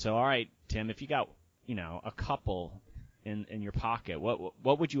change? And so, all right, Tim, if you got a couple in your pocket,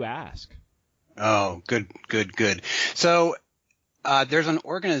 what would you ask? Oh, good. So there's an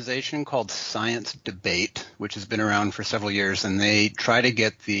organization called Science Debate, which has been around for several years, and they try to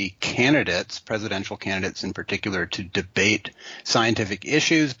get the candidates, presidential candidates in particular, to debate scientific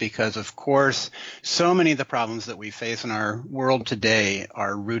issues because, of course, so many of the problems that we face in our world today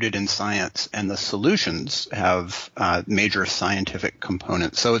are rooted in science, and the solutions have major scientific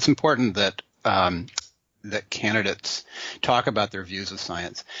components. So it's important that candidates talk about their views of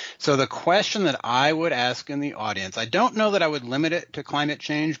science. So the question that I would ask in the audience, I don't know that I would limit it to climate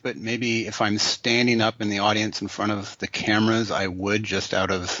change, but maybe if I'm standing up in the audience in front of the cameras, I would, just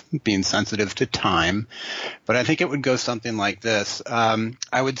out of being sensitive to time. But I think it would go something like this. I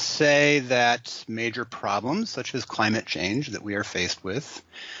would say that major problems such as climate change that we are faced with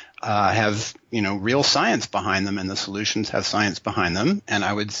have, real science behind them, and the solutions have science behind them. And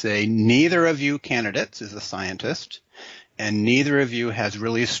I would say neither of you candidates is a scientist, and neither of you has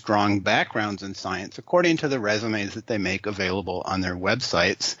really strong backgrounds in science, according to the resumes that they make available on their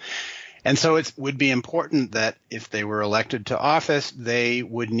websites. And so it would be important that if they were elected to office, they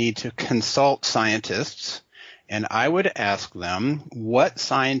would need to consult scientists. And I would ask them what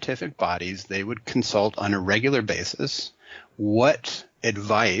scientific bodies they would consult on a regular basis, what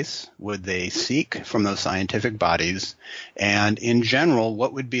advice would they seek from those scientific bodies, and in general,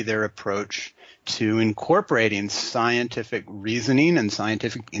 what would be their approach to incorporating scientific reasoning and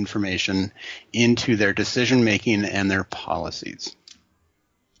scientific information into their decision-making and their policies.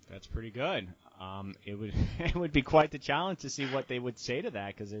 That's pretty good. It would be quite the challenge to see what they would say to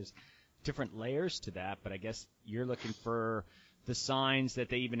that, because there's different layers to that, but I guess you're looking for the signs that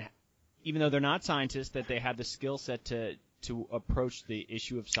they even though they're not scientists, that they have the skill set to approach the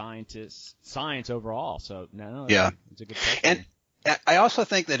issue of science overall. So no, yeah, it's a good question. I also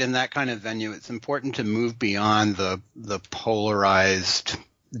think that in that kind of venue, it's important to move beyond the polarized,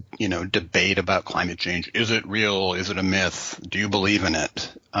 debate about climate change. Is it real? Is it a myth? Do you believe in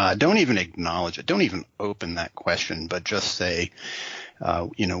it? Don't even acknowledge it. Don't even open that question, but just say,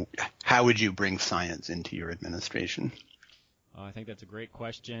 how would you bring science into your administration? I think that's a great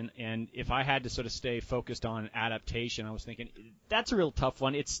question. And if I had to sort of stay focused on adaptation, I was thinking that's a real tough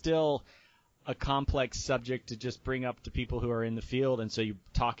one. It's still a complex subject to just bring up to people who are in the field. And so you're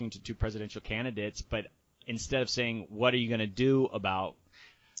talking to two presidential candidates, but instead of saying, what are you going to do about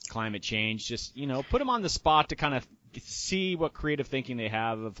climate change, just, put them on the spot to kind of see what creative thinking they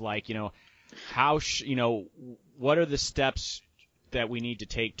have of what are the steps that we need to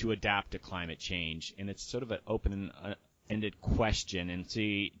take to adapt to climate change. And it's sort of an open-ended question, and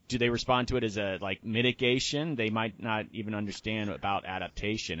see, do they respond to it as a mitigation? They might not even understand about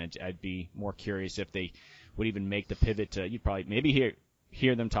adaptation. I'd be more curious if they would even make the pivot to, you'd probably maybe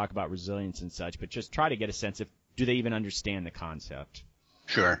hear them talk about resilience and such, but just try to get a sense of, do they even understand the concept?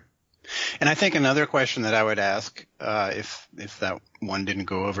 Sure. And I think another question that I would ask, if that one didn't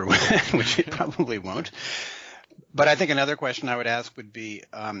go over, which it probably won't, but I think another question I would ask would be,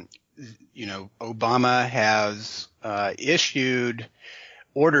 Obama has issued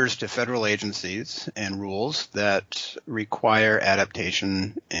orders to federal agencies and rules that require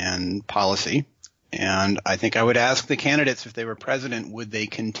adaptation and policy. And I think I would ask the candidates, if they were president, would they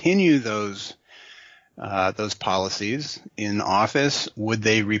continue those policies in office? Would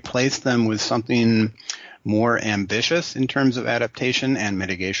they replace them with something more ambitious in terms of adaptation and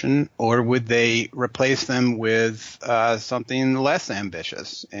mitigation, or would they replace them with something less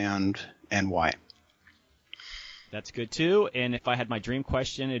ambitious, and why? That's good too. And if I had my dream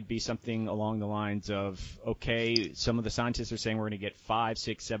question, it'd be something along the lines of, okay, some of the scientists are saying we're going to get 5,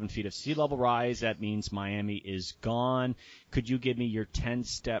 6, 7 feet of sea level rise. That means Miami is gone. Could you give me your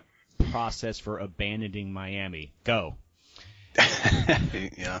 10-step process for abandoning Miami? Go.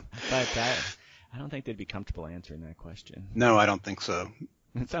 Yeah. But I don't think they'd be comfortable answering that question. No, I don't think so.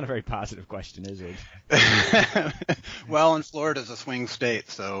 It's not a very positive question, is it? Well, and Florida's a swing state,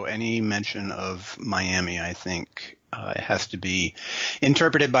 so any mention of Miami, I think, has to be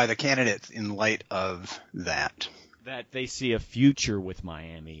interpreted by the candidates in light of that. That they see a future with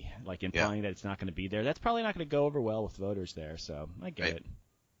Miami, implying that it's not going to be there. That's probably not going to go over well with voters there, so I get it.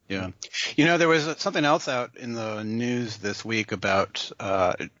 Yeah. There was something else out in the news this week about,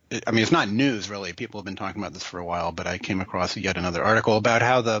 it's not news really. People have been talking about this for a while, but I came across yet another article about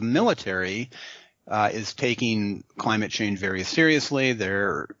how the military is taking climate change very seriously.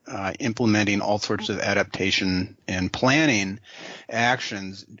 They're implementing all sorts of adaptation and planning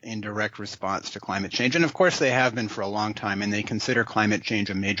actions in direct response to climate change. And of course they have been for a long time, and they consider climate change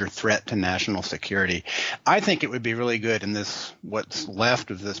a major threat to national security. I think it would be really good in what's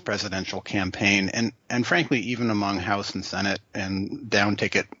left of this presidential campaign, and frankly even among House and Senate and down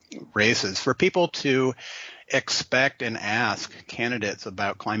ticket races, for people to expect and ask candidates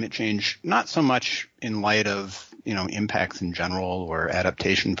about climate change, not so much in light of, impacts in general or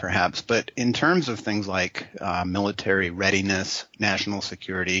adaptation perhaps, but in terms of things like military readiness, national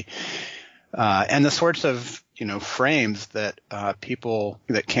security, and the sorts of, frames that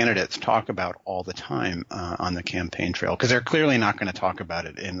candidates talk about all the time on the campaign trail, because they're clearly not going to talk about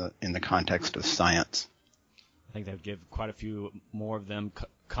it in the context of science. I think that would give quite a few more of them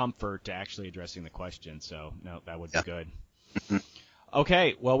comfort to actually addressing the question. So, no, that would be good.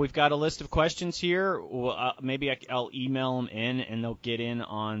 Okay, well, we've got a list of questions here. Well, maybe I'll email them in, and they'll get in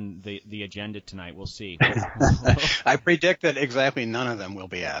on the agenda tonight. We'll see. I predict that exactly none of them will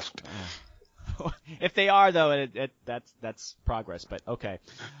be asked. If they are, though, that's progress. But okay.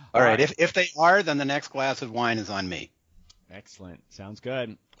 All right. If they are, then the next glass of wine is on me. Excellent. Sounds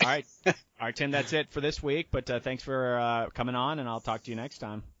good. All right. All right, Tim, that's it for this week. But thanks for coming on, and I'll talk to you next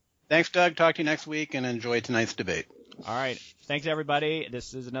time. Thanks, Doug. Talk to you next week, and enjoy tonight's debate. All right. Thanks, everybody.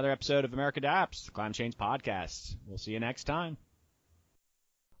 This is another episode of America Adapts, the Climate Change Podcast. We'll see you next time.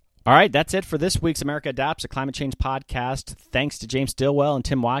 All right, that's it for this week's America Adapts, a climate change podcast. Thanks to James Stilwell and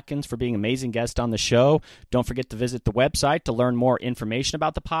Tim Watkins for being amazing guests on the show. Don't forget to visit the website to learn more information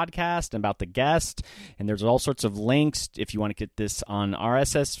about the podcast and about the guest. And there's all sorts of links if you want to get this on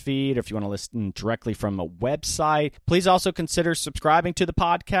RSS feed or if you want to listen directly from a website. Please also consider subscribing to the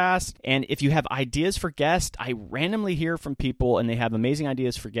podcast. And if you have ideas for guests, I randomly hear from people and they have amazing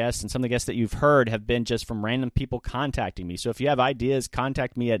ideas for guests. And some of the guests that you've heard have been just from random people contacting me. So if you have ideas,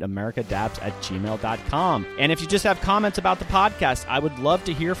 contact me at americadapts@gmail.com. And if you just have comments about the podcast, I would love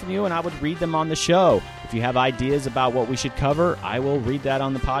to hear from you and I would read them on the show. If you have ideas about what we should cover, I will read that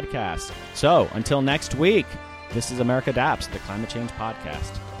on the podcast. So until next week, This is America Adapts, the Climate Change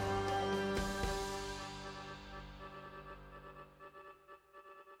Podcast.